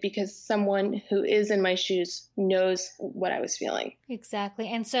of did, because someone who is in my shoes knows what I was feeling. Exactly.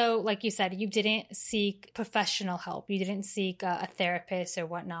 And so, like you said, you didn't seek professional help. You didn't seek a therapist or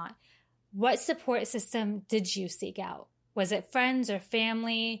whatnot. What support system did you seek out? Was it friends or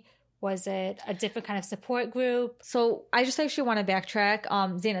family? Was it a different kind of support group? So I just actually want to backtrack.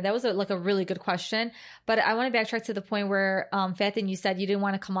 Zaina, that was a really good question, but I want to backtrack to the point where, Fatin, you said you didn't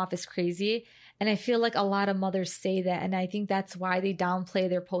want to come off as crazy. And I feel like a lot of mothers say that. And I think that's why they downplay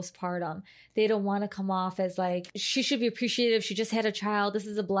their postpartum. They don't want to come off as like, she should be appreciative. She just had a child. This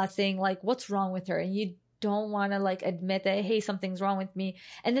is a blessing. Like, what's wrong with her? And you don't want to like admit that, hey, something's wrong with me.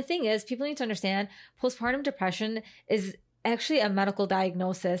 And the thing is, people need to understand postpartum depression is actually a medical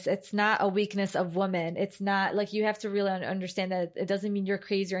diagnosis. It's not a weakness of women. It's not like, you have to really understand that it doesn't mean you're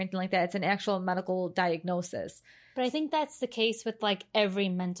crazy or anything like that. It's an actual medical diagnosis. But I think that's the case with like every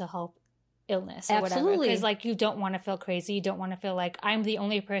mental health illness or Absolutely. whatever. Because like you don't want to feel crazy. You don't want to feel like I'm the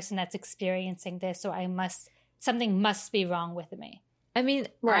only person that's experiencing this, so something must be wrong with me. I mean,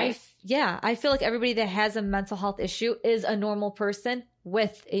 right. I feel like everybody that has a mental health issue is a normal person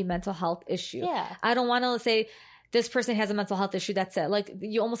with a mental health issue. Yeah. I don't want to say this person has a mental health issue. That's it. Like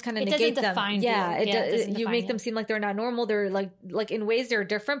you almost kind of negate them. You make them seem like they're not normal. They're like in ways they're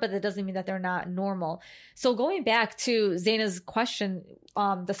different, but that doesn't mean that they're not normal. So going back to Zaina's question,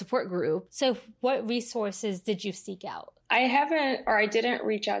 the support group. So what resources did you seek out? I didn't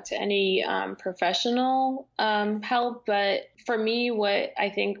reach out to any professional help, but for me, what I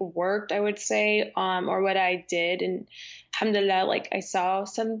think worked, I would say, or what I did, and alhamdulillah, like I saw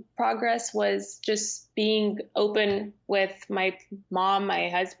some progress, was just being open with my mom, my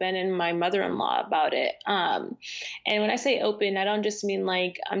husband, and my mother-in-law about it. And when I say open, I don't just mean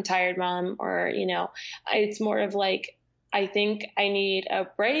like, I'm tired, mom, or, it's more of like, I think I need a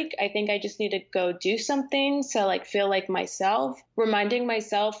break. I think I just need to go do something to like feel like myself, reminding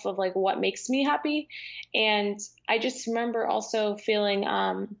myself of like what makes me happy. And I just remember also feeling,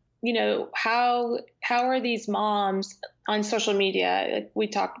 how are these moms on social media? Like we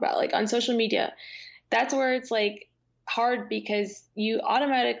talked about, like on social media, that's where it's like hard, because you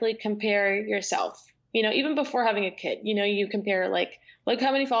automatically compare yourself, even before having a kid, you compare like, look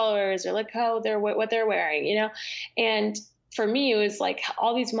how many followers, or look how what they're wearing, And for me, it was like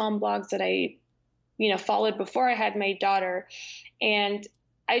all these mom blogs that I, followed before I had my daughter. And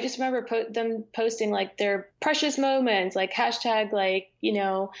I just remember them posting like their precious moments, like hashtag, like,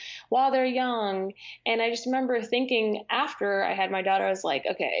 while they're young. And I just remember thinking after I had my daughter, I was like,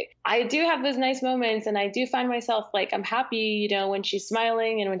 okay, I do have those nice moments. And I do find myself like, I'm happy, when she's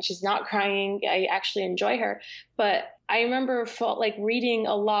smiling and when she's not crying, I actually enjoy her. But I remember like reading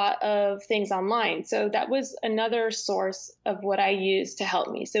a lot of things online. So that was another source of what I used to help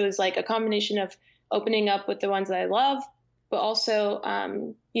me. So it was like a combination of opening up with the ones that I love, but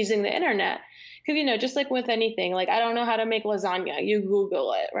also using the internet. Because, you know, just like with anything, like I don't know how to make lasagna, you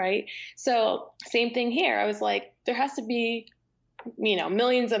Google it, right? So same thing here. I was like, there has to be, you know,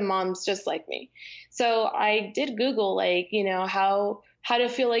 millions of moms just like me. So I did Google, like, you know, how to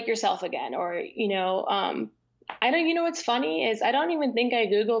feel like yourself again, or, you know, you know, what's funny is I don't even think I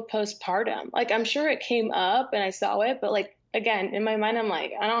Googled postpartum. Like, I'm sure it came up and I saw it, but like, again, in my mind, I'm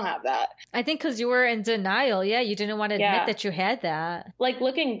like, I don't have that. I think because you were in denial. Yeah. You didn't want to admit that you had that. Like,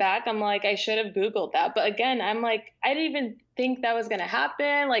 looking back, I'm like, I should have Googled that. But again, I'm like, I didn't even think that was going to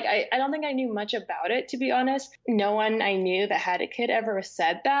happen. Like, I don't think I knew much about it, to be honest. No one I knew that had a kid ever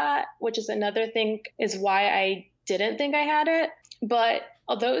said that, which is another thing is why I didn't think I had it. But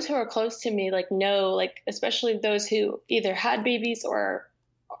those who are close to me, like, know, like, especially those who either had babies or,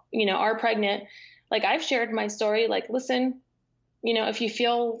 you know, are pregnant, like, I've shared my story, like, listen, you know, if you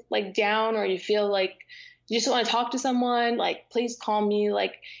feel like down or you feel like you just want to talk to someone, like, please call me.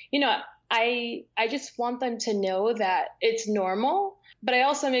 Like, you know, I just want them to know that it's normal, but I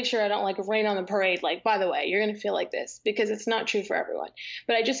also make sure I don't like rain on the parade. Like, by the way, you're going to feel like this, because it's not true for everyone.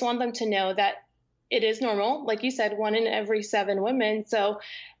 But I just want them to know that it is normal. Like you said, 1 in every 7 women. So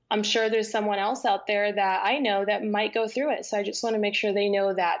I'm sure there's someone else out there that I know that might go through it. So I just want to make sure they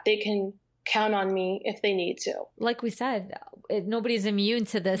know that they can count on me if they need to. Like we said, nobody's immune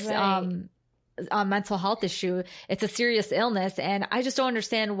to this mental health issue. It's a serious illness. And I just don't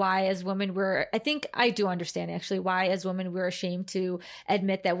understand why as women I think I do understand actually why as women we're ashamed to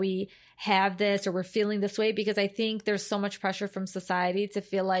admit that we have this or we're feeling this way, because I think there's so much pressure from society to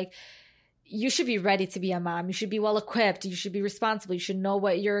feel like you should be ready to be a mom. You should be well equipped. You should be responsible. You should know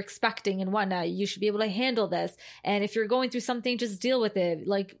what you're expecting and whatnot. You should be able to handle this. And if you're going through something, just deal with it.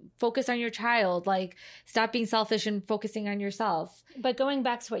 Like, focus on your child. Like, stop being selfish and focusing on yourself. But going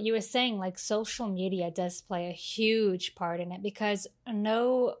back to what you were saying, like, social media does play a huge part in it, because you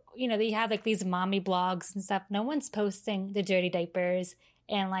know, they have like these mommy blogs and stuff. No one's posting the dirty diapers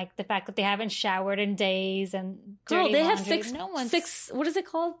and like the fact that they haven't showered in days and dirty they laundry. have six, what is it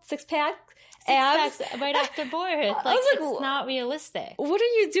called? 6-pack? Abs right after birth. Like, it's not realistic. What are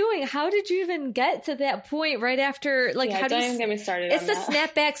you doing? How did you even get to that point right after? Like, how do you even get me started? It's the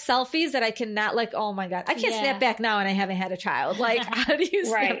snapback selfies that I cannot, like, oh my God, I can't snap back now and I haven't had a child. Like, how do you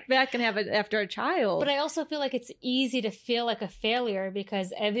snap back and have it after a child? But I also feel like it's easy to feel like a failure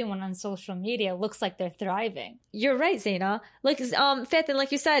because everyone on social media looks like they're thriving. You're right, Zaina. Like, Fatin,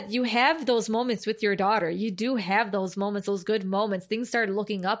 like you said, you have those moments with your daughter. You do have those moments, those good moments. Things started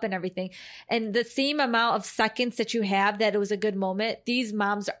looking up and everything. And the same amount of seconds that you have that it was a good moment, these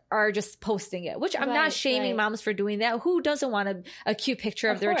moms are just posting it, which I'm not shaming moms for doing that. Who doesn't want a cute picture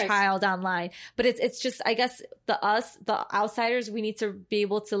of their child online? But it's just, I guess, the outsiders, we need to be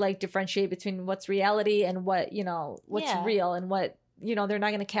able to like differentiate between what's reality and what, you know, what's real and what, you know, they're not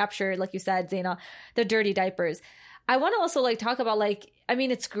going to capture, like you said, Zaina, the dirty diapers. I want to also like talk about like, I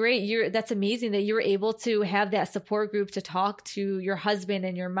mean, it's great. That's amazing that you were able to have that support group to talk to your husband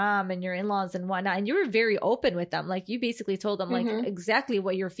and your mom and your in-laws and whatnot. And you were very open with them. Like, you basically told them like exactly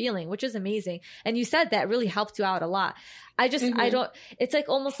what you're feeling, which is amazing. And you said that really helped you out a lot. I don't, it's like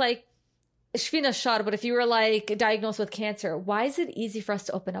almost like Shfina Shar, but if you were like diagnosed with cancer, why is it easy for us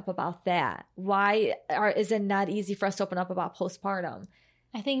to open up about that? Why is it not easy for us to open up about postpartum?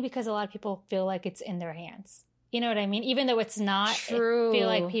 I think because a lot of people feel like it's in their hands. You know what I mean? Even though it's not, true. I feel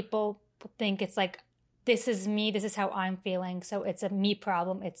like people think it's like, this is me, this is how I'm feeling. So it's a me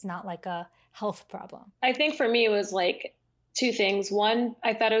problem. It's not like a health problem. I think for me, it was like 2 things. One,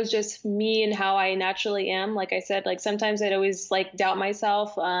 I thought it was just me and how I naturally am. Like I said, like sometimes I'd always like doubt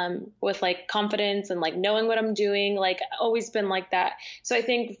myself with like confidence and like knowing what I'm doing, like always been like that. So I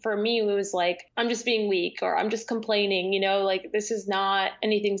think for me, it was like, I'm just being weak or I'm just complaining, you know, like this is not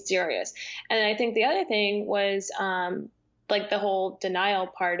anything serious. And I think the other thing was like the whole denial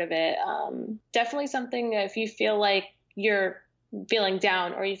part of it. Definitely something that if you feel like you're feeling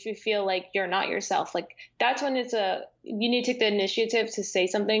down or if you feel like you're not yourself, like that's when you need to take the initiative to say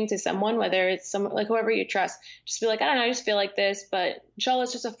something to someone, whether it's someone like whoever you trust. Just be like, I don't know, I just feel like this, but inshallah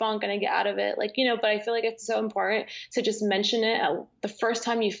it's just a funk and I get out of it. Like, you know, but I feel like it's so important to just mention it at the first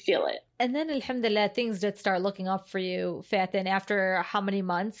time you feel it. And then alhamdulillah, things did start looking up for you, Fatin, after how many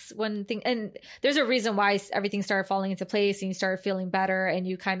months and there's a reason why everything started falling into place and you started feeling better and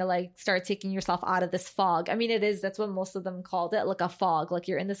you kind of like start taking yourself out of this fog. I mean, that's what most of them called it, like a fog. Like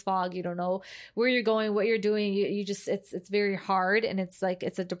you're in this fog, you don't know where you're going, what you're doing. You just, it's very hard and it's like,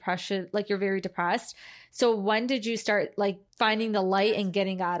 it's a depression, like you're very depressed. So when did you start like finding the light and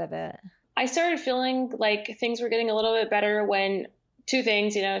getting out of it? I started feeling like things were getting a little bit better when two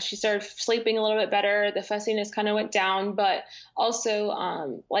things, she started sleeping a little bit better. The fussiness kind of went down, but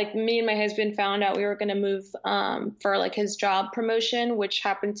also, like me and my husband found out we were going to move, for like his job promotion, which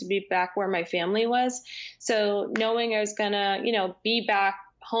happened to be back where my family was. So knowing I was going to, be back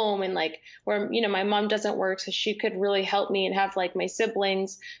home and like where, my mom doesn't work, so she could really help me and have like my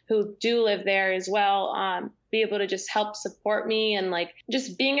siblings who do live there as well, be able to just help support me, and like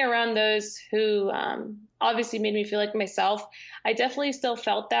just being around those who, obviously made me feel like myself. I definitely still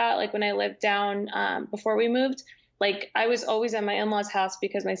felt that, like when I lived down, before we moved, like I was always at my in-laws' house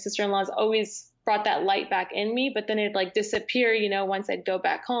because my sister-in-laws always brought that light back in me, but then it'd like disappear, once I'd go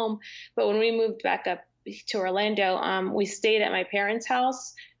back home. But when we moved back up to Orlando, we stayed at my parents'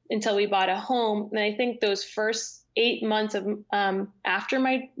 house until we bought a home. And I think those first 8 months of, after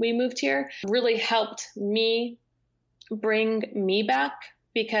we moved here really helped me bring me back,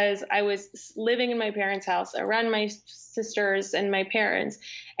 because I was living in my parents' house around my sisters and my parents.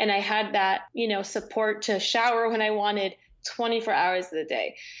 And I had that, support to shower when I wanted 24 hours of the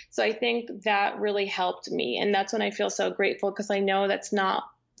day. So I think that really helped me. And that's when I feel so grateful, because I know that's not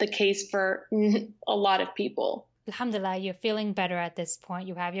the case for a lot of people. Alhamdulillah, you're feeling better at this point.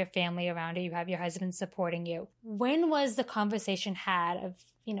 You have your family around you. You have your husband supporting you. When was the conversation had of,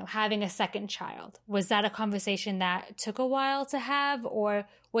 having a second child? Was that a conversation that took a while to have, or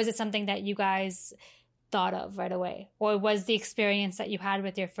was it something that you guys thought of right away? Or was the experience that you had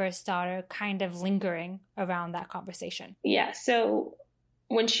with your first daughter kind of lingering around that conversation? Yeah. So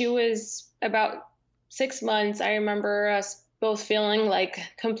when she was about 6 months, I remember us both feeling like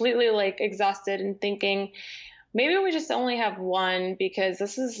completely like exhausted and thinking, maybe we just only have one, because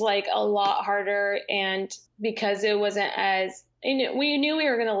this is like a lot harder. And because it wasn't as, we knew we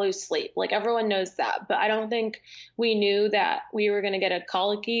were going to lose sleep. Like everyone knows that, but I don't think we knew that we were going to get a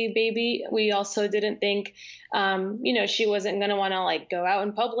colicky baby. We also didn't think, she wasn't going to want to like go out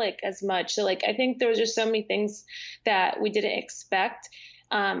in public as much. So like, I think there was just so many things that we didn't expect,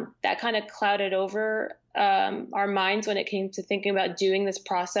 that kind of clouded over our minds when it came to thinking about doing this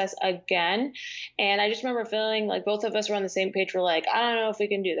process again. And I just remember feeling like both of us were on the same page. We're like, I don't know if we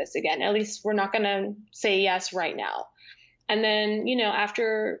can do this again. At least we're not going to say yes right now. And then,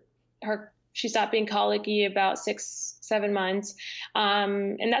 after she stopped being colicky about 6-7 months.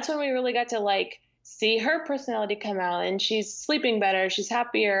 And that's when we really got to like see her personality come out, and she's sleeping better. She's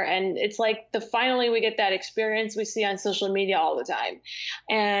happier. And it's like finally we get that experience we see on social media all the time.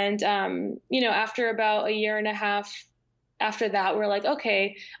 And, after about a year and a half after that, we're like,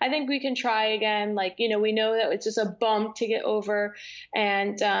 okay, I think we can try again. Like, we know that it's just a bump to get over.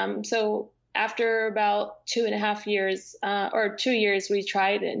 And, so after about 2.5 years, or 2 years, we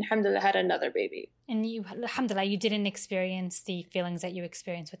tried, and alhamdulillah had another baby. And you, alhamdulillah, you didn't experience the feelings that you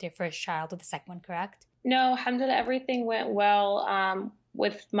experienced with your first child with the second one, correct? No, alhamdulillah, everything went well.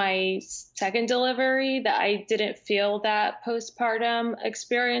 With my second delivery, that I didn't feel that postpartum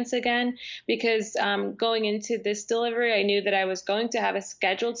experience again, because going into this delivery, I knew that I was going to have a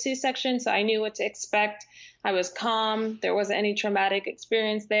scheduled C-section, so I knew what to expect. I was calm. There wasn't any traumatic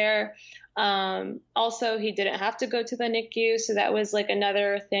experience there. Also, he didn't have to go to the NICU. So that was like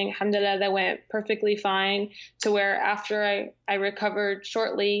another thing, alhamdulillah, that went perfectly fine, to where after I recovered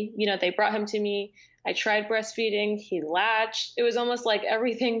shortly, they brought him to me. I tried breastfeeding. He latched. It was almost like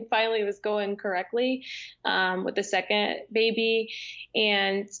everything finally was going correctly, with the second baby.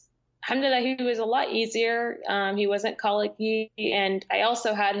 And alhamdulillah, he was a lot easier. He wasn't colicky. And I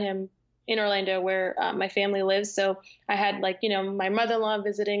also had him in Orlando, where my family lives. So I had my mother-in-law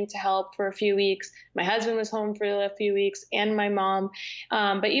visiting to help for a few weeks. My husband was home for a few weeks, and my mom.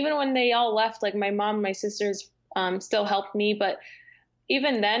 But even when they all left, like my mom and my sisters still helped me. But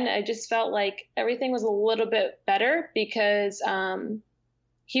even then, I just felt like everything was a little bit better, because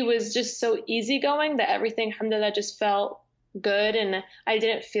he was just so easygoing that everything, alhamdulillah, just felt good. And I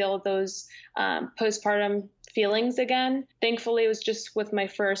didn't feel those postpartum feelings again. Thankfully, it was just with my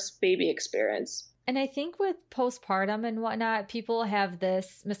first baby experience. And I think with postpartum and whatnot, people have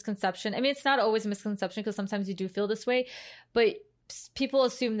this misconception. I mean, it's not always a misconception, because sometimes you do feel this way, but people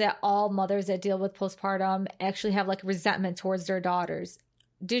assume that all mothers that deal with postpartum actually have like resentment towards their daughters.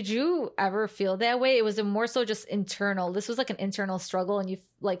 Did you ever feel that way? It was more so just internal. This was like an internal struggle, and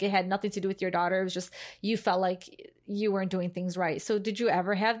it had nothing to do with your daughter. It was just, you felt like you weren't doing things right. So did you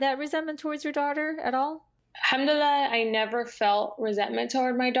ever have that resentment towards your daughter at all? Alhamdulillah, I never felt resentment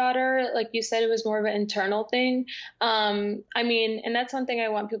toward my daughter. Like you said, it was more of an internal thing. And that's one thing I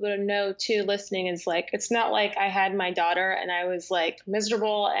want people to know too, listening, is like, it's not like I had my daughter and I was like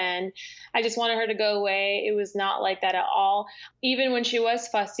miserable and I just wanted her to go away. It was not like that at all. Even when she was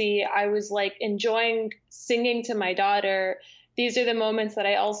fussy, I was like enjoying singing to my daughter, these are the moments that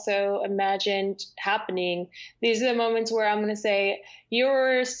I also imagined happening. These are the moments where I'm going to say, you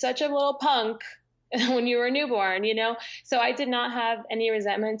were such a little punk when you were a newborn, you know? So I did not have any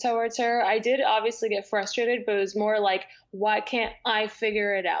resentment towards her. I did obviously get frustrated, but it was more like, why can't I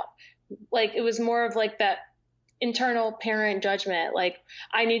figure it out? Like, it was more of like that internal parent judgment. Like,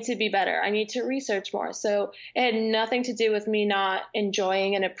 I need to be better. I need to research more. So it had nothing to do with me not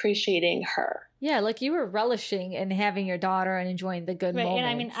enjoying and appreciating her. Yeah, like you were relishing in having your daughter and enjoying the good moments. And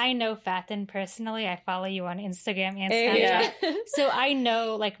I mean, I know Faten personally. I follow you on Instagram and Snapchat. Yeah. So I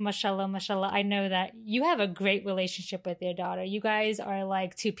know, like, mashallah, I know that you have a great relationship with your daughter. You guys are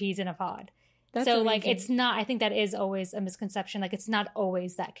like two peas in a pod. That's so amazing. Like, it's not, I think that is always a misconception. Like, it's not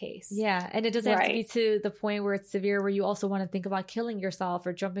always that case. Yeah. And it doesn't have to be to the point where it's severe, where you also want to think about killing yourself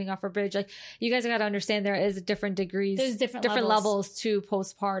or jumping off a bridge. Like, you guys got to understand there is different degrees. There's different levels to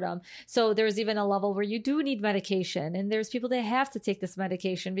postpartum. So there's even a level where you do need medication. And there's people that have to take this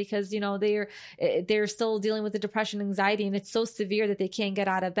medication because, you know, they're still dealing with the depression, anxiety, and it's so severe that they can't get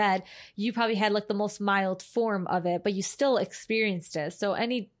out of bed. You probably had like the most mild form of it, but you still experienced it. So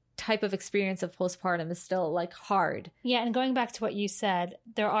any type of experience of postpartum is still like hard. Yeah. And going back to what you said,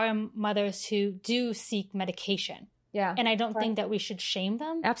 there are mothers who do seek medication. Yeah. And I don't think that we should shame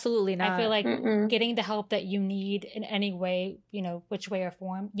them. Absolutely not. I feel like getting the help that you need in any way, you know, which way or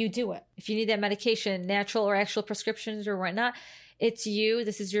form, you do it. If you need that medication, natural or actual prescriptions or whatnot, it's you.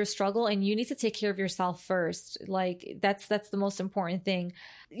 This is your struggle, and you need to take care of yourself first. Like that's the most important thing.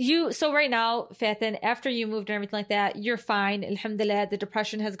 So right now, Faten, after you moved and everything like that, you're fine. Alhamdulillah, the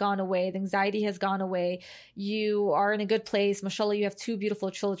depression has gone away. The anxiety has gone away. You are in a good place. Mashallah, you have 2 beautiful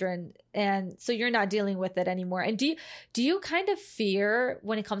children. And so you're not dealing with it anymore. And do you kind of fear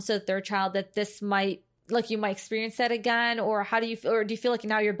when it comes to the 3rd child that this might, like, you might experience that again? Or do you feel like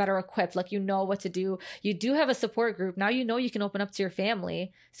now you're better equipped? Like, you know what to do. You do have a support group. Now you know you can open up to your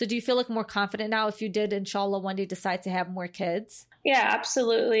family. So do you feel like more confident now if you did, inshallah, one day decide to have more kids? Yeah,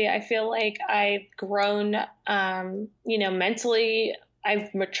 absolutely. I feel like I've grown, mentally.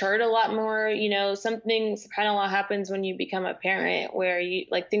 I've matured a lot more. You know, something subhanAllah happens when you become a parent where you,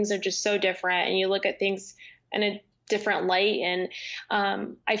 like, things are just so different and you look at things in a different light. And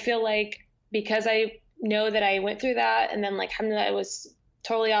I feel like because I know that I went through that, and then, like, alhamdulillah, I was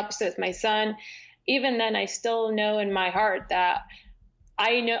totally opposite with my son. Even then, I still know in my heart that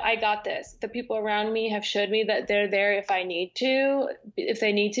I know I got this. The people around me have showed me that they're there if I need to, if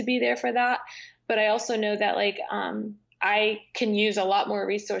they need to be there for that. But I also know that, like, I can use a lot more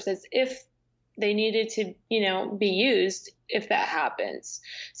resources if they needed to, be used if that happens.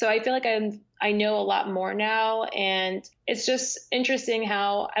 So I feel like I know a lot more now, and it's just interesting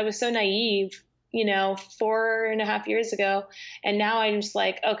how I was so naive 4.5 years ago. And now I'm just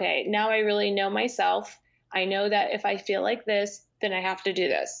like, okay, now I really know myself. I know that if I feel like this, then I have to do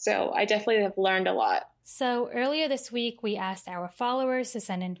this. So I definitely have learned a lot. So earlier this week, we asked our followers to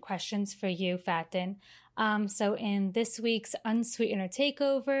send in questions for you, Faten. So in this week's Unsweetener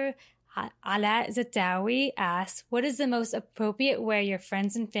Takeover, Ala Zatawi asks, what is the most appropriate way your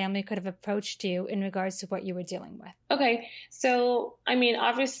friends and family could have approached you in regards to what you were dealing with? Okay. So, I mean,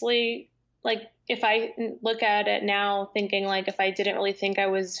 obviously, like, if I look at it now thinking, like, if I didn't really think I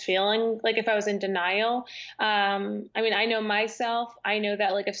was feeling like, if I was in denial, I mean, I know myself, I know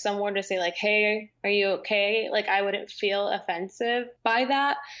that, like, if someone were to say, like, hey, are you okay? Like, I wouldn't feel offensive by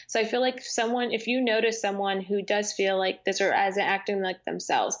that. So I feel like if you notice someone who does feel like this or isn't acting like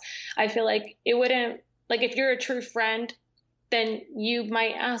themselves, I feel like it wouldn't, like, if you're a true friend, then you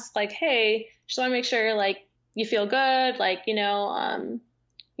might ask, like, hey, just want to make sure, like, you feel good, like,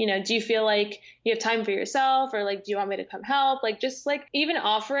 do you feel like you have time for yourself, or, like, do you want me to come help? Like, just, like, even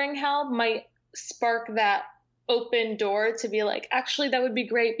offering help might spark that open door to be like, actually, that would be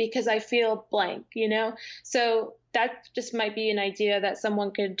great because I feel blank, So that just might be an idea that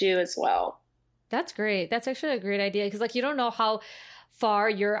someone could do as well. That's great. That's actually a great idea because, like, you don't know how far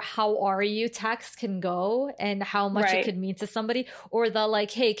your "how are you" text can go and how much it could mean to somebody, or the, like,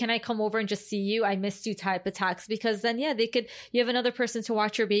 hey, can I come over and just see you? I missed you type of text, because then, yeah, you have another person to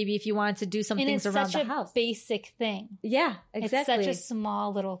watch your baby if you want to do some things around the house. It's such a basic thing. Yeah, exactly. It's such a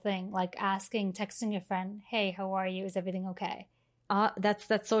small little thing, like texting your friend, hey, how are you? Is everything okay? That's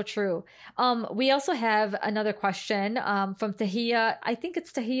so true. We also have another question from Tahiyya. I think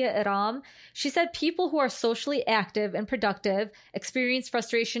it's Tahiyya Iram. She said, people who are socially active and productive experience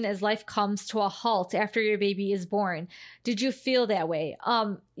frustration as life comes to a halt after your baby is born. Did you feel that way?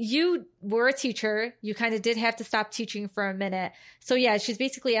 You were a teacher. You kind of did have to stop teaching for a minute. So yeah, she's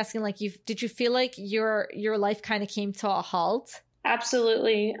basically asking, like, did you feel like your life kind of came to a halt?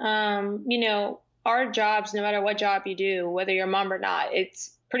 Absolutely. our jobs, no matter what job you do, whether you're a mom or not,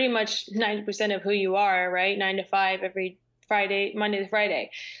 it's pretty much 90% of who you are, right? 9 to 5 every Friday, Monday to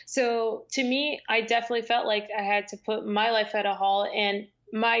Friday. So to me, I definitely felt like I had to put my life at a halt. And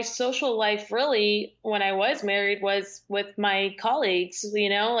my social life really, when I was married, was with my colleagues,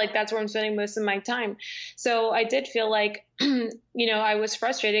 like that's where I'm spending most of my time. So I did feel like, I was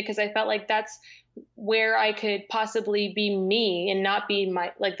frustrated because I felt like that's where I could possibly be me and not be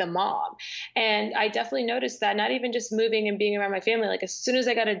the mom. And I definitely noticed that, not even just moving and being around my family, like as soon as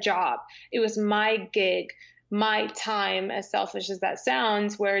I got a job, it was my gig, my time, as selfish as that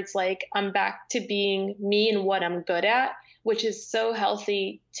sounds, where it's like I'm back to being me and what I'm good at, which is so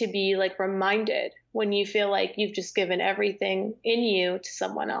healthy to be like reminded when you feel like you've just given everything in you to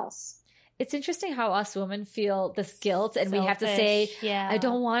someone else. It's interesting how us women feel this guilt and we have to say, I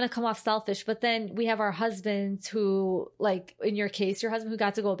don't want to come off selfish. But then we have our husbands who, like in your case, your husband who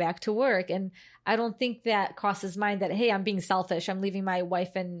got to go back to work. And I don't think that crosses mind that, hey, I'm being selfish. I'm leaving my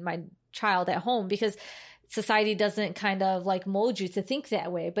wife and my child at home, because society doesn't kind of like mold you to think that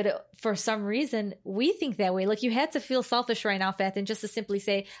way. But for some reason, we think that way. Like you had to feel selfish right now, Fath, and just to simply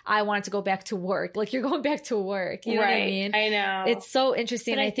say, I wanted to go back to work. Like you're going back to work. You know what I mean? I know. It's so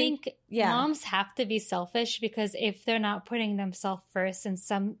interesting. But I think moms have to be selfish, because if they're not putting themselves first in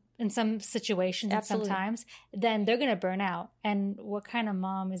some situations and sometimes, then they're going to burn out. And what kind of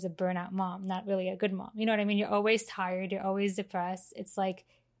mom is a burnout mom? Not really a good mom. You know what I mean? You're always tired. You're always depressed. It's like,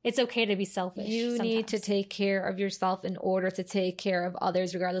 it's okay to be selfish. You need to take care of yourself in order to take care of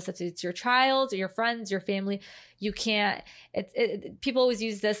others, regardless if it's your child, or your friends, your family. You can't, people always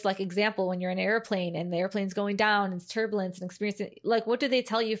use this like example when you're in an airplane and the airplane's going down and it's turbulence and experiencing, like, what do they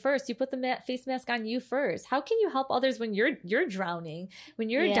tell you first? You put the face mask on you first. How can you help others when you're drowning, when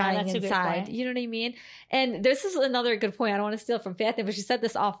you're dying inside? You know what I mean? And this is another good point. I don't want to steal from Fathi, but she said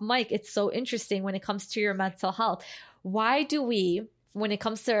this off mic. It's so interesting when it comes to your mental health. Why do we, when it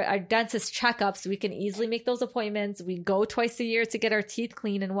comes to our dentist checkups, we can easily make those appointments. We go twice a year to get our teeth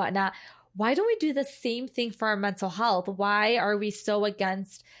clean and whatnot. Why don't we do the same thing for our mental health? Why are we so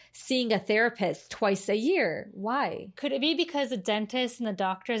against seeing a therapist twice a year? Why? Could it be because the dentists and the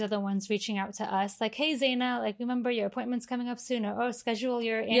doctors are the ones reaching out to us? Like, hey, Zaina, like, remember your appointment's coming up soon, or schedule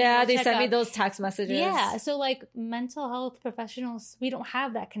your annual Yeah, they checkup. send me those text messages. Yeah. So like mental health professionals, we don't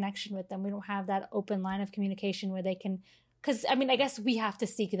have that connection with them. We don't have that open line of communication where they can. Because, I mean, I guess we have to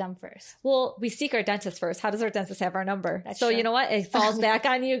seek them first. Well, we seek our dentist first. How does our dentist have our number? That's so true. You know what? It falls back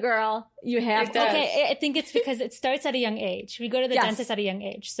on you, girl. You have to. Okay, I think it's because it starts at a young age. We go to the dentist at a young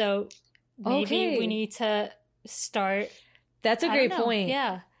age. So maybe we need to start. That's a great point.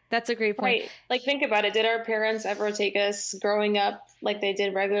 Yeah. That's a great point. Right. Like, think about it. Did our parents ever take us growing up like they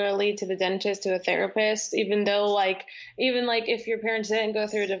did regularly to the dentist, to a therapist, even though even if your parents didn't go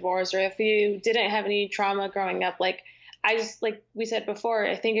through a divorce, or if you didn't have any trauma growing up, I just, like we said before,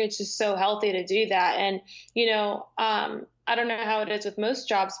 I think it's just so healthy to do that. And, I don't know how it is with most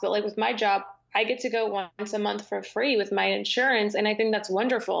jobs, but like with my job, I get to go once a month for free with my insurance. And I think that's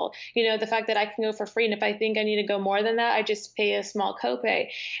wonderful. The fact that I can go for free. And if I think I need to go more than that, I just pay a small copay.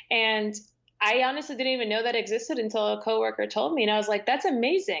 And I honestly didn't even know that existed until a coworker told me. And I was like, that's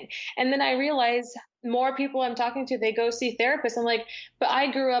amazing. And then I realized more people I'm talking to, they go see therapists. I'm like, but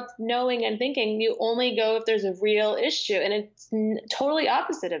I grew up knowing and thinking you only go if there's a real issue. And it's totally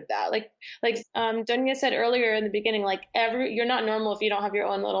opposite of that. Like Dunya said earlier in the beginning, you're not normal if you don't have your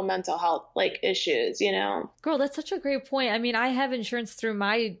own little mental health issues, Girl, that's such a great point. I mean, I have insurance through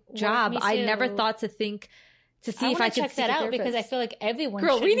my job. I never thought to think to see if I could check that out, because I feel like everyone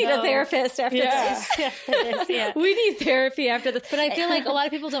Girl, should we need know. a therapist after this. Yeah. We need therapy after this. But I feel like a lot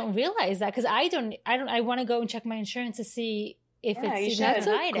of people don't realize that, because I want to go and check my insurance to see if it's even That's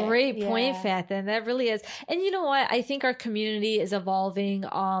a great point, Fathin. That really is. And you know what? I think our community is evolving.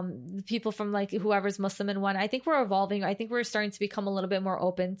 The people from whoever's Muslim and one, I think we're evolving. I think we're starting to become a little bit more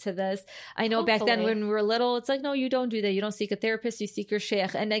open to this. I know back then when we were little, it's like, no, you don't do that. You don't seek a therapist, you seek your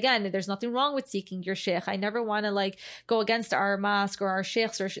sheikh. And again, there's nothing wrong with seeking your sheikh. I never want to go against our mosque or our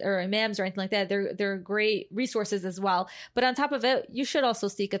sheikhs or imams or anything like that. They're great resources as well. But on top of it, you should also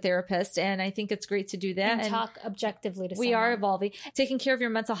seek a therapist. And I think it's great to do that. And talk objectively to someone. We are evolving. Taking care of your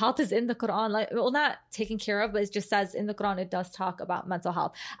mental health is in the Quran. Not taking care of, but it just says in the Quran, it does talk about mental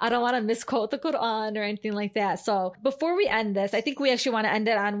health. I don't want to misquote the Quran or anything like that. So before we end this, I think we actually want to end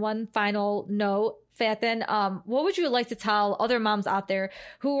it on one final note. Fathin, what would you like to tell other moms out there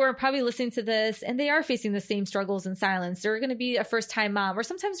who are probably listening to this and they are facing the same struggles in silence? They're going to be a first-time mom, or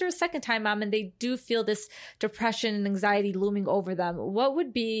sometimes they're a second-time mom, and they do feel this depression and anxiety looming over them. What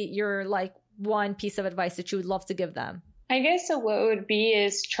would be your one piece of advice that you would love to give them? I guess so what it would be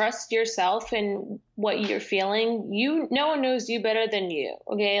is trust yourself and what you're feeling. No one knows you better than you.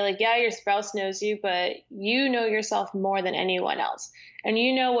 Okay. Like, yeah, your spouse knows you, but you know yourself more than anyone else. And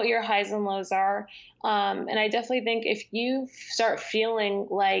you know what your highs and lows are. And I definitely think if you start feeling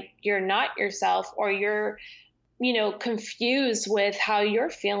like you're not yourself or you're, confused with how you're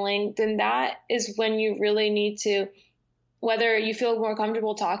feeling, then that is when you really need to, whether you feel more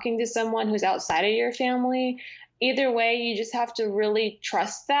comfortable talking to someone who's outside of your family. Either way, you just have to really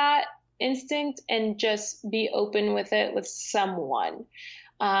trust that instinct and just be open with it with someone,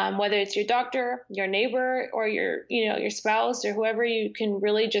 whether it's your doctor, your neighbor, or your spouse or whoever you can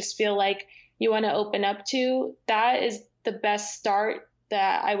really just feel like you want to open up to. That is the best start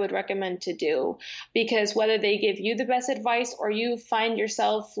that I would recommend to do, because whether they give you the best advice or you find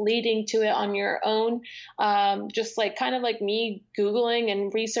yourself leading to it on your own, just like kind of like me Googling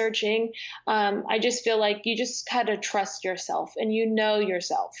and researching, I just feel like you just gotta trust yourself and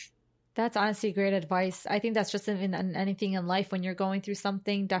yourself. That's honestly great advice. I think that's just in anything in life. When you're going through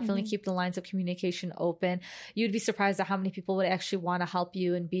something, definitely keep the lines of communication open. You'd be surprised at how many people would actually want to help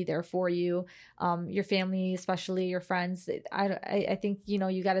you and be there for you. Your family, especially your friends. I think,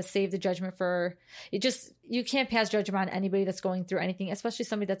 you got to save the judgment for it. You can't pass judgment on anybody that's going through anything, especially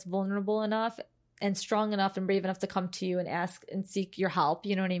somebody that's vulnerable enough and strong enough and brave enough to come to you and ask and seek your help.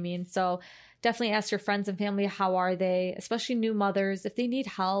 You know what I mean? So definitely ask your friends and family, how are they, especially new mothers, if they need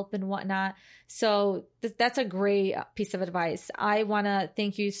help and whatnot. So that's a great piece of advice. I want to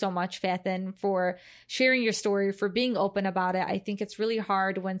thank you so much, Fathin, for sharing your story, for being open about it. I think it's really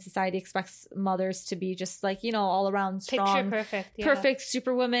hard when society expects mothers to be just like, all around strong, perfect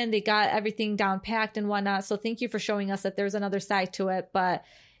superwoman. They got everything down packed and whatnot. So thank you for showing us that there's another side to it. But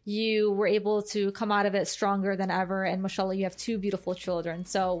you were able to come out of it stronger than ever. And mashallah, you have 2 beautiful children.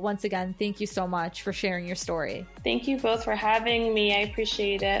 So once again, thank you so much for sharing your story. Thank you both for having me. I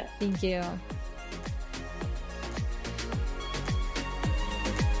appreciate it. Thank you.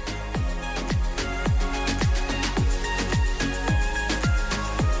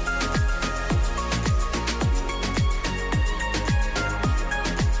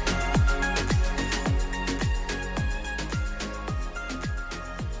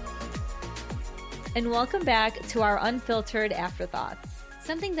 And welcome back to our unfiltered afterthoughts.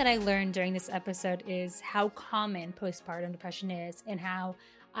 Something that I learned during this episode is how common postpartum depression is, and how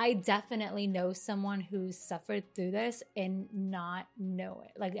I definitely know someone who's suffered through this and not know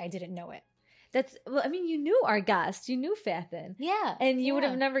it. Like, I didn't know it. You knew our guest. You knew Fathin. Yeah. And you would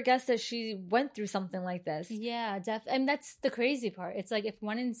have never guessed that she went through something like this. Yeah, and that's the crazy part. It's like, if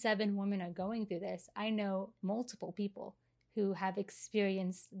 1 in 7 women are going through this, I know multiple people who have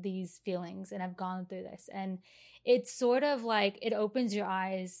experienced these feelings and have gone through this. And it's sort of like, it opens your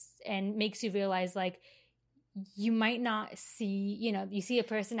eyes and makes you realize, like, you might not see, you see a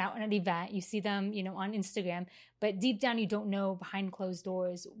person out at an event, you see them, on Instagram, but deep down you don't know behind closed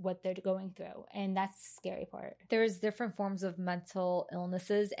doors what they're going through. And that's the scary part. There's different forms of mental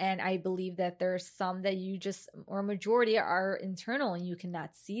illnesses. And I believe that there's some that or majority are internal and you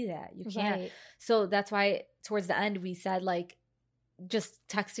cannot see that. You can't. Right. So that's why towards the end we said, like, just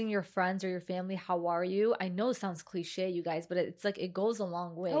texting your friends or your family, how are you? I know it sounds cliche, you guys, but it's like, it goes a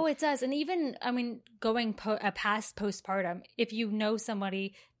long way. Oh, it does. And even, going past postpartum, if you know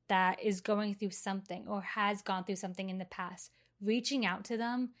somebody that is going through something or has gone through something in the past, reaching out to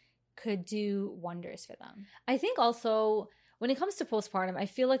them could do wonders for them. I think also when it comes to postpartum, I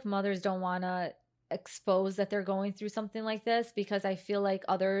feel like mothers don't want to expose that they're going through something like this, because I feel like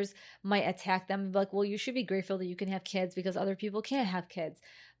others might attack them and be like, well, you should be grateful that you can have kids because other people can't have kids.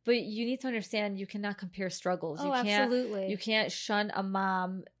 But you need to understand, you cannot compare struggles. Absolutely. You can't shun a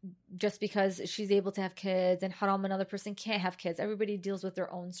mom just because she's able to have kids and haram another person can't have kids. Everybody deals with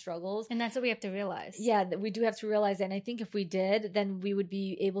their own struggles. And that's what we have to realize. Yeah, we do have to realize that. And I think if we did, then we would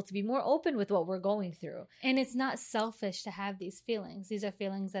be able to be more open with what we're going through. And it's not selfish to have these feelings. These are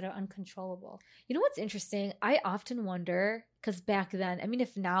feelings that are uncontrollable. You know what's interesting? I often wonder, because back then,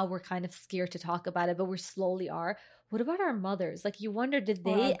 if now we're kind of scared to talk about it, but we slowly are. What about our mothers? Like, you wonder, did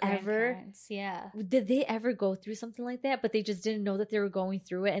they ever go through something like that? But they just didn't know that they were going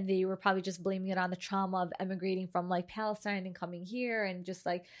through it, and they were probably just blaming it on the trauma of emigrating from like Palestine and coming here, and just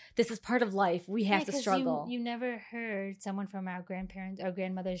like, this is part of life. We have to struggle. You never heard someone from our grandparents or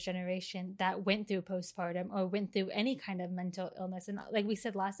grandmother's generation that went through postpartum or went through any kind of mental illness. And like we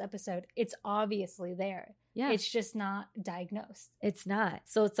said last episode, it's obviously there. Yeah. It's just not diagnosed. It's not.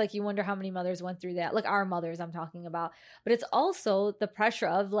 So it's like you wonder how many mothers went through that. Like our mothers I'm talking about. But it's also the pressure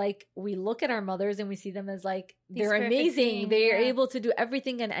of like we look at our mothers and we see them as like they're amazing. They are able to do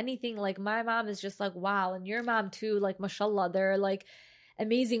everything and anything. Like my mom is just like wow, and your mom too, like mashallah, they're like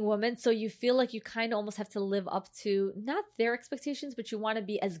amazing women. So you feel like you kind of almost have to live up to not their expectations, but you want to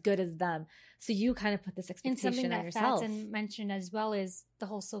be as good as them. So you kind of put this expectation on yourself. And something that Faten mentioned as well is the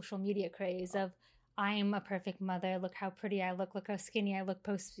whole social media craze of I'm a perfect mother. Look how pretty I look. Look how skinny I look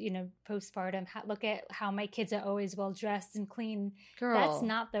postpartum. Look at how my kids are always well dressed and clean. Girl. That's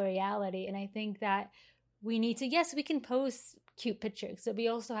not the reality. And I think that we need to, yes, we can post cute pictures, but we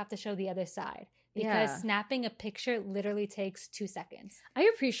also have to show the other side. Because snapping a picture literally takes 2 seconds. I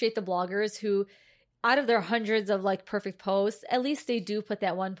appreciate the bloggers who, out of their hundreds of like perfect posts, at least they do put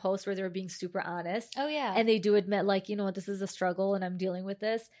that one post where they're being super honest. Oh, yeah. And they do admit like, you know what, this is a struggle and I'm dealing with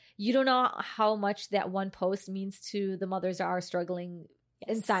this. You don't know how much that one post means to the mothers that are struggling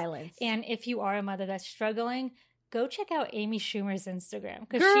in silence. And if you are a mother that's struggling, go check out Amy Schumer's Instagram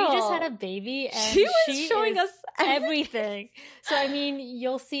because she just had a baby and she was showing us everything. So, I mean,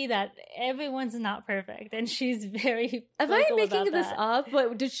 you'll see that everyone's not perfect and she's very Am I making this up?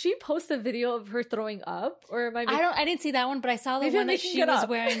 But did she post a video of her throwing up? Or am I didn't see that one, but I saw the one that she was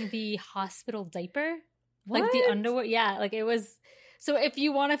wearing the hospital diaper. What? Like the underwear. Yeah, like it was. So if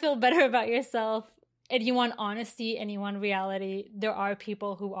you want to feel better about yourself, and you want honesty and you want reality, there are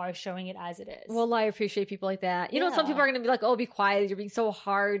people who are showing it as it is. Well, I appreciate people like that. You know, some people are going to be like, oh, be quiet. You're being so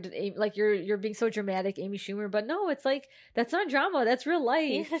hard. Like you're being so dramatic, Amy Schumer. But no, it's like, that's not drama. That's real life.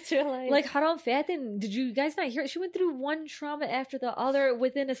 Yeah, that's real life. Like Haram Faten, did you guys not hear it? She went through one trauma after the other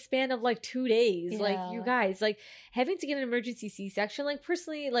within a span of like 2 days. Yeah. Like you guys, like having to get an emergency C-section, like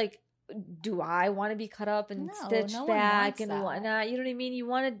personally, like, do I want to be cut up and stitched back and whatnot? You know what I mean? You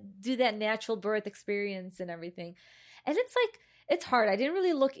want to do that natural birth experience and everything. And it's like, it's hard. I didn't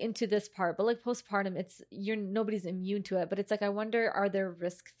really look into this part, but like postpartum, nobody's immune to it. But it's like, I wonder, are there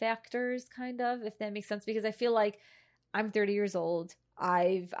risk factors kind of, if that makes sense? Because I feel like I'm 30 years old.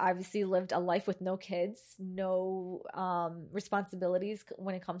 I've obviously lived a life with no kids, no responsibilities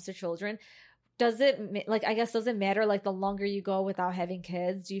when it comes to children. Does it matter like the longer you go without having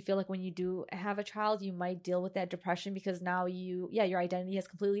kids? Do you feel like when you do have a child, you might deal with that depression because now your identity has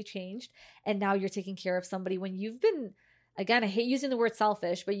completely changed and now you're taking care of somebody when you've been, again, I hate using the word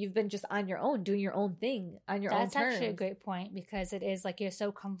selfish, but you've been just on your own, doing your own thing on your own terms. That's actually a great point because it is like you're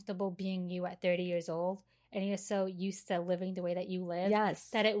so comfortable being you at 30 years old and you're so used to living the way that you live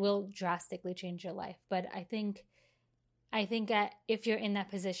that it will drastically change your life. But I think that if you're in that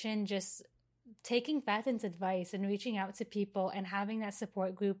position, just taking Faten's advice and reaching out to people and having that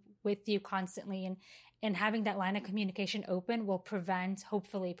support group with you constantly and having that line of communication open will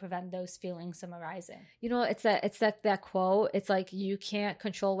hopefully prevent those feelings from arising. You know, it's that quote. It's like you can't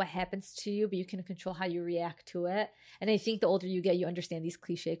control what happens to you, but you can control how you react to it. And I think the older you get, you understand these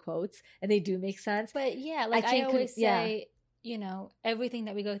cliche quotes and they do make sense. But yeah, like I always say, you know, everything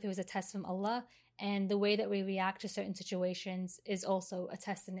that we go through is a test from Allah. And the way that we react to certain situations is also a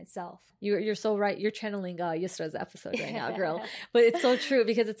test in itself. You're so right. You're channeling Yusra's episode right now, girl. But it's so true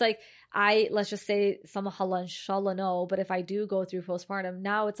because it's like, let's just say samahallah, inshallah, no. But if I do go through postpartum,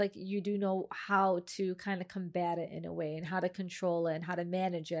 now it's like you do know how to kind of combat it in a way and how to control it and how to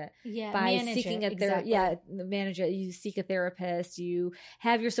manage it. Yeah, by seeking a therapist. Yeah, manage it. You seek a therapist. You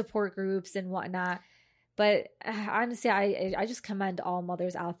have your support groups and whatnot. But honestly, I just commend all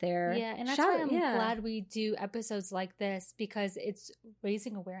mothers out there. Yeah, and that's why I'm glad we do episodes like this because it's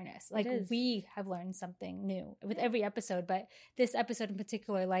raising awareness. Like we have learned something new with every episode, but this episode in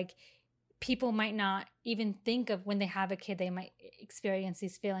particular, like people might not even think of when they have a kid, they might experience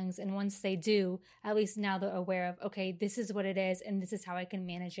these feelings. And once they do, at least now they're aware of, okay, this is what it is and this is how I can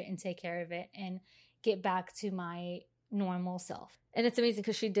manage it and take care of it and get back to my normal self. And it's amazing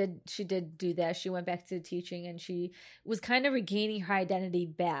because she did do that. She went back to teaching and she was kind of regaining her identity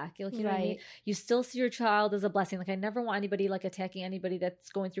back. Like, you know what I mean? You still see your child as a blessing. Like I never want anybody like attacking anybody that's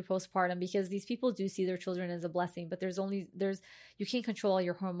going through postpartum because these people do see their children as a blessing, but you can't control all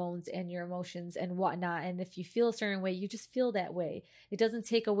your hormones and your emotions and whatnot. And if you feel a certain way, you just feel that way. It doesn't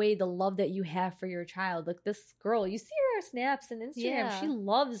take away the love that you have for your child. Like this girl, you see her snaps and Instagram. Yeah. She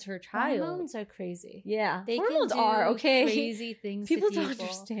loves her child. Hormones are crazy. Yeah. Hormones are okay. Crazy things. People don't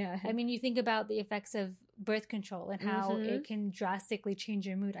understand. I mean, you think about the effects of birth control and how it can drastically change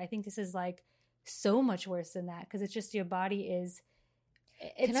your mood. I think this is like so much worse than that because it's just your body is.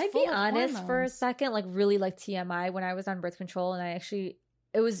 Can I be honest for a second? Like really like TMI when I was on birth control and I actually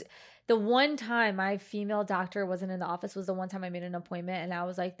it was the one time my female doctor wasn't in the office was the one time I made an appointment, and I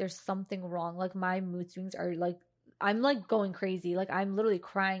was like, there's something wrong. Like my mood swings are like, I'm like going crazy. Like I'm literally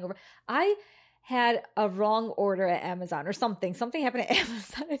crying over. I had a wrong order at Amazon or something. Something happened at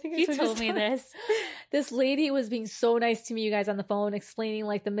Amazon. I think you told me this. This lady was being so nice to me, you guys, on the phone, explaining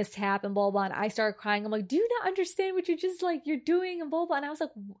like the mishap and blah, blah. And I started crying. I'm like, do you not understand what you're doing and blah, blah. And I was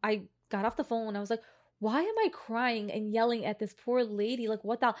like, I got off the phone and I was like, why am I crying and yelling at this poor lady? Like,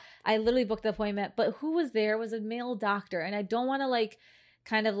 what the? I literally booked the appointment, but who was there was a male doctor. And I don't want to like,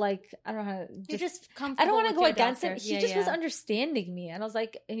 kind of like, I don't know how to You're just I don't want to go against doctor. him. He just was understanding me. And I was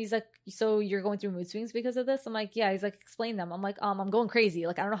like, and he's like, so you're going through mood swings because of this? I'm like, yeah. He's like, explain them. I'm like, I'm going crazy.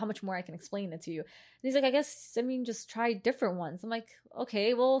 Like, I don't know how much more I can explain it to you. And he's like, I mean, just try different ones. I'm like,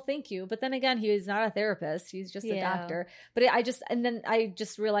 okay, well, thank you. But then again, he is not a therapist. He's just a doctor. But I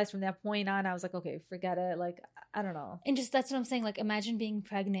just realized from that point on, I was like, okay, forget it. Like, I don't know. And just, that's what I'm saying. Like, imagine being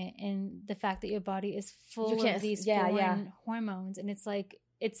pregnant and the fact that your body is full of these foreign hormones. And it's like,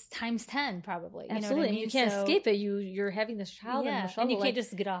 it's times 10 probably. You Absolutely. know what I mean? You can't escape it. You're having this child and you can't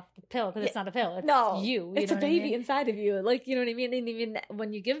just get off the pill because it's not a pill. It's you. It's a baby inside of you. Like, you know what I mean? And even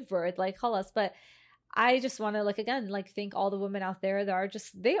when you give birth, like, but I just want to, like, again, like, thank all the women out there that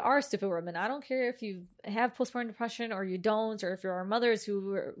they are stupid women. I don't care if you have postpartum depression or you don't, or if you're mothers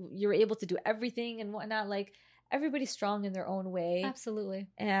you're able to do everything and whatnot. Like, everybody's strong in their own way. Absolutely.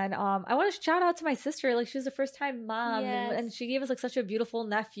 And I want to shout out to my sister. Like, she was a first time mom, and she gave us like such a beautiful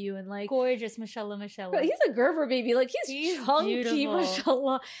nephew and like gorgeous Mashallah. He's a Gerber baby. Like he's chunky, beautiful.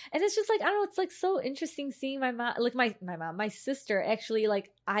 Mashallah. And it's just like, I don't know, it's like so interesting seeing my mom, like my sister actually,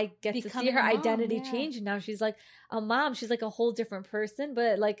 like I get to see her identity change. And now she's like a mom. She's like a whole different person,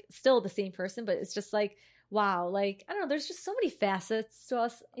 but like still the same person. But it's just like, wow. Like, I don't know. There's just so many facets to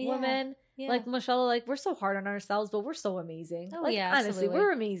us women. Yeah. Like, mashallah, like, we're so hard on ourselves, but we're so amazing. Oh, like, yeah, honestly, absolutely.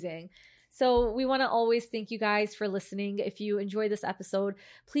 we're amazing. So we want to always thank you guys for listening. If you enjoy this episode,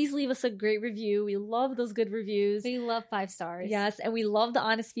 please leave us a great review. We love those good reviews. We love 5 stars. Yes, and we love the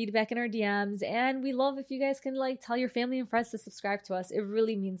honest feedback in our DMs. And we love if you guys can, like, tell your family and friends to subscribe to us. It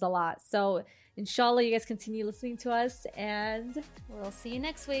really means a lot. So, inshallah, you guys continue listening to us. And we'll see you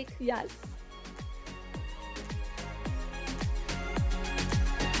next week. Yes.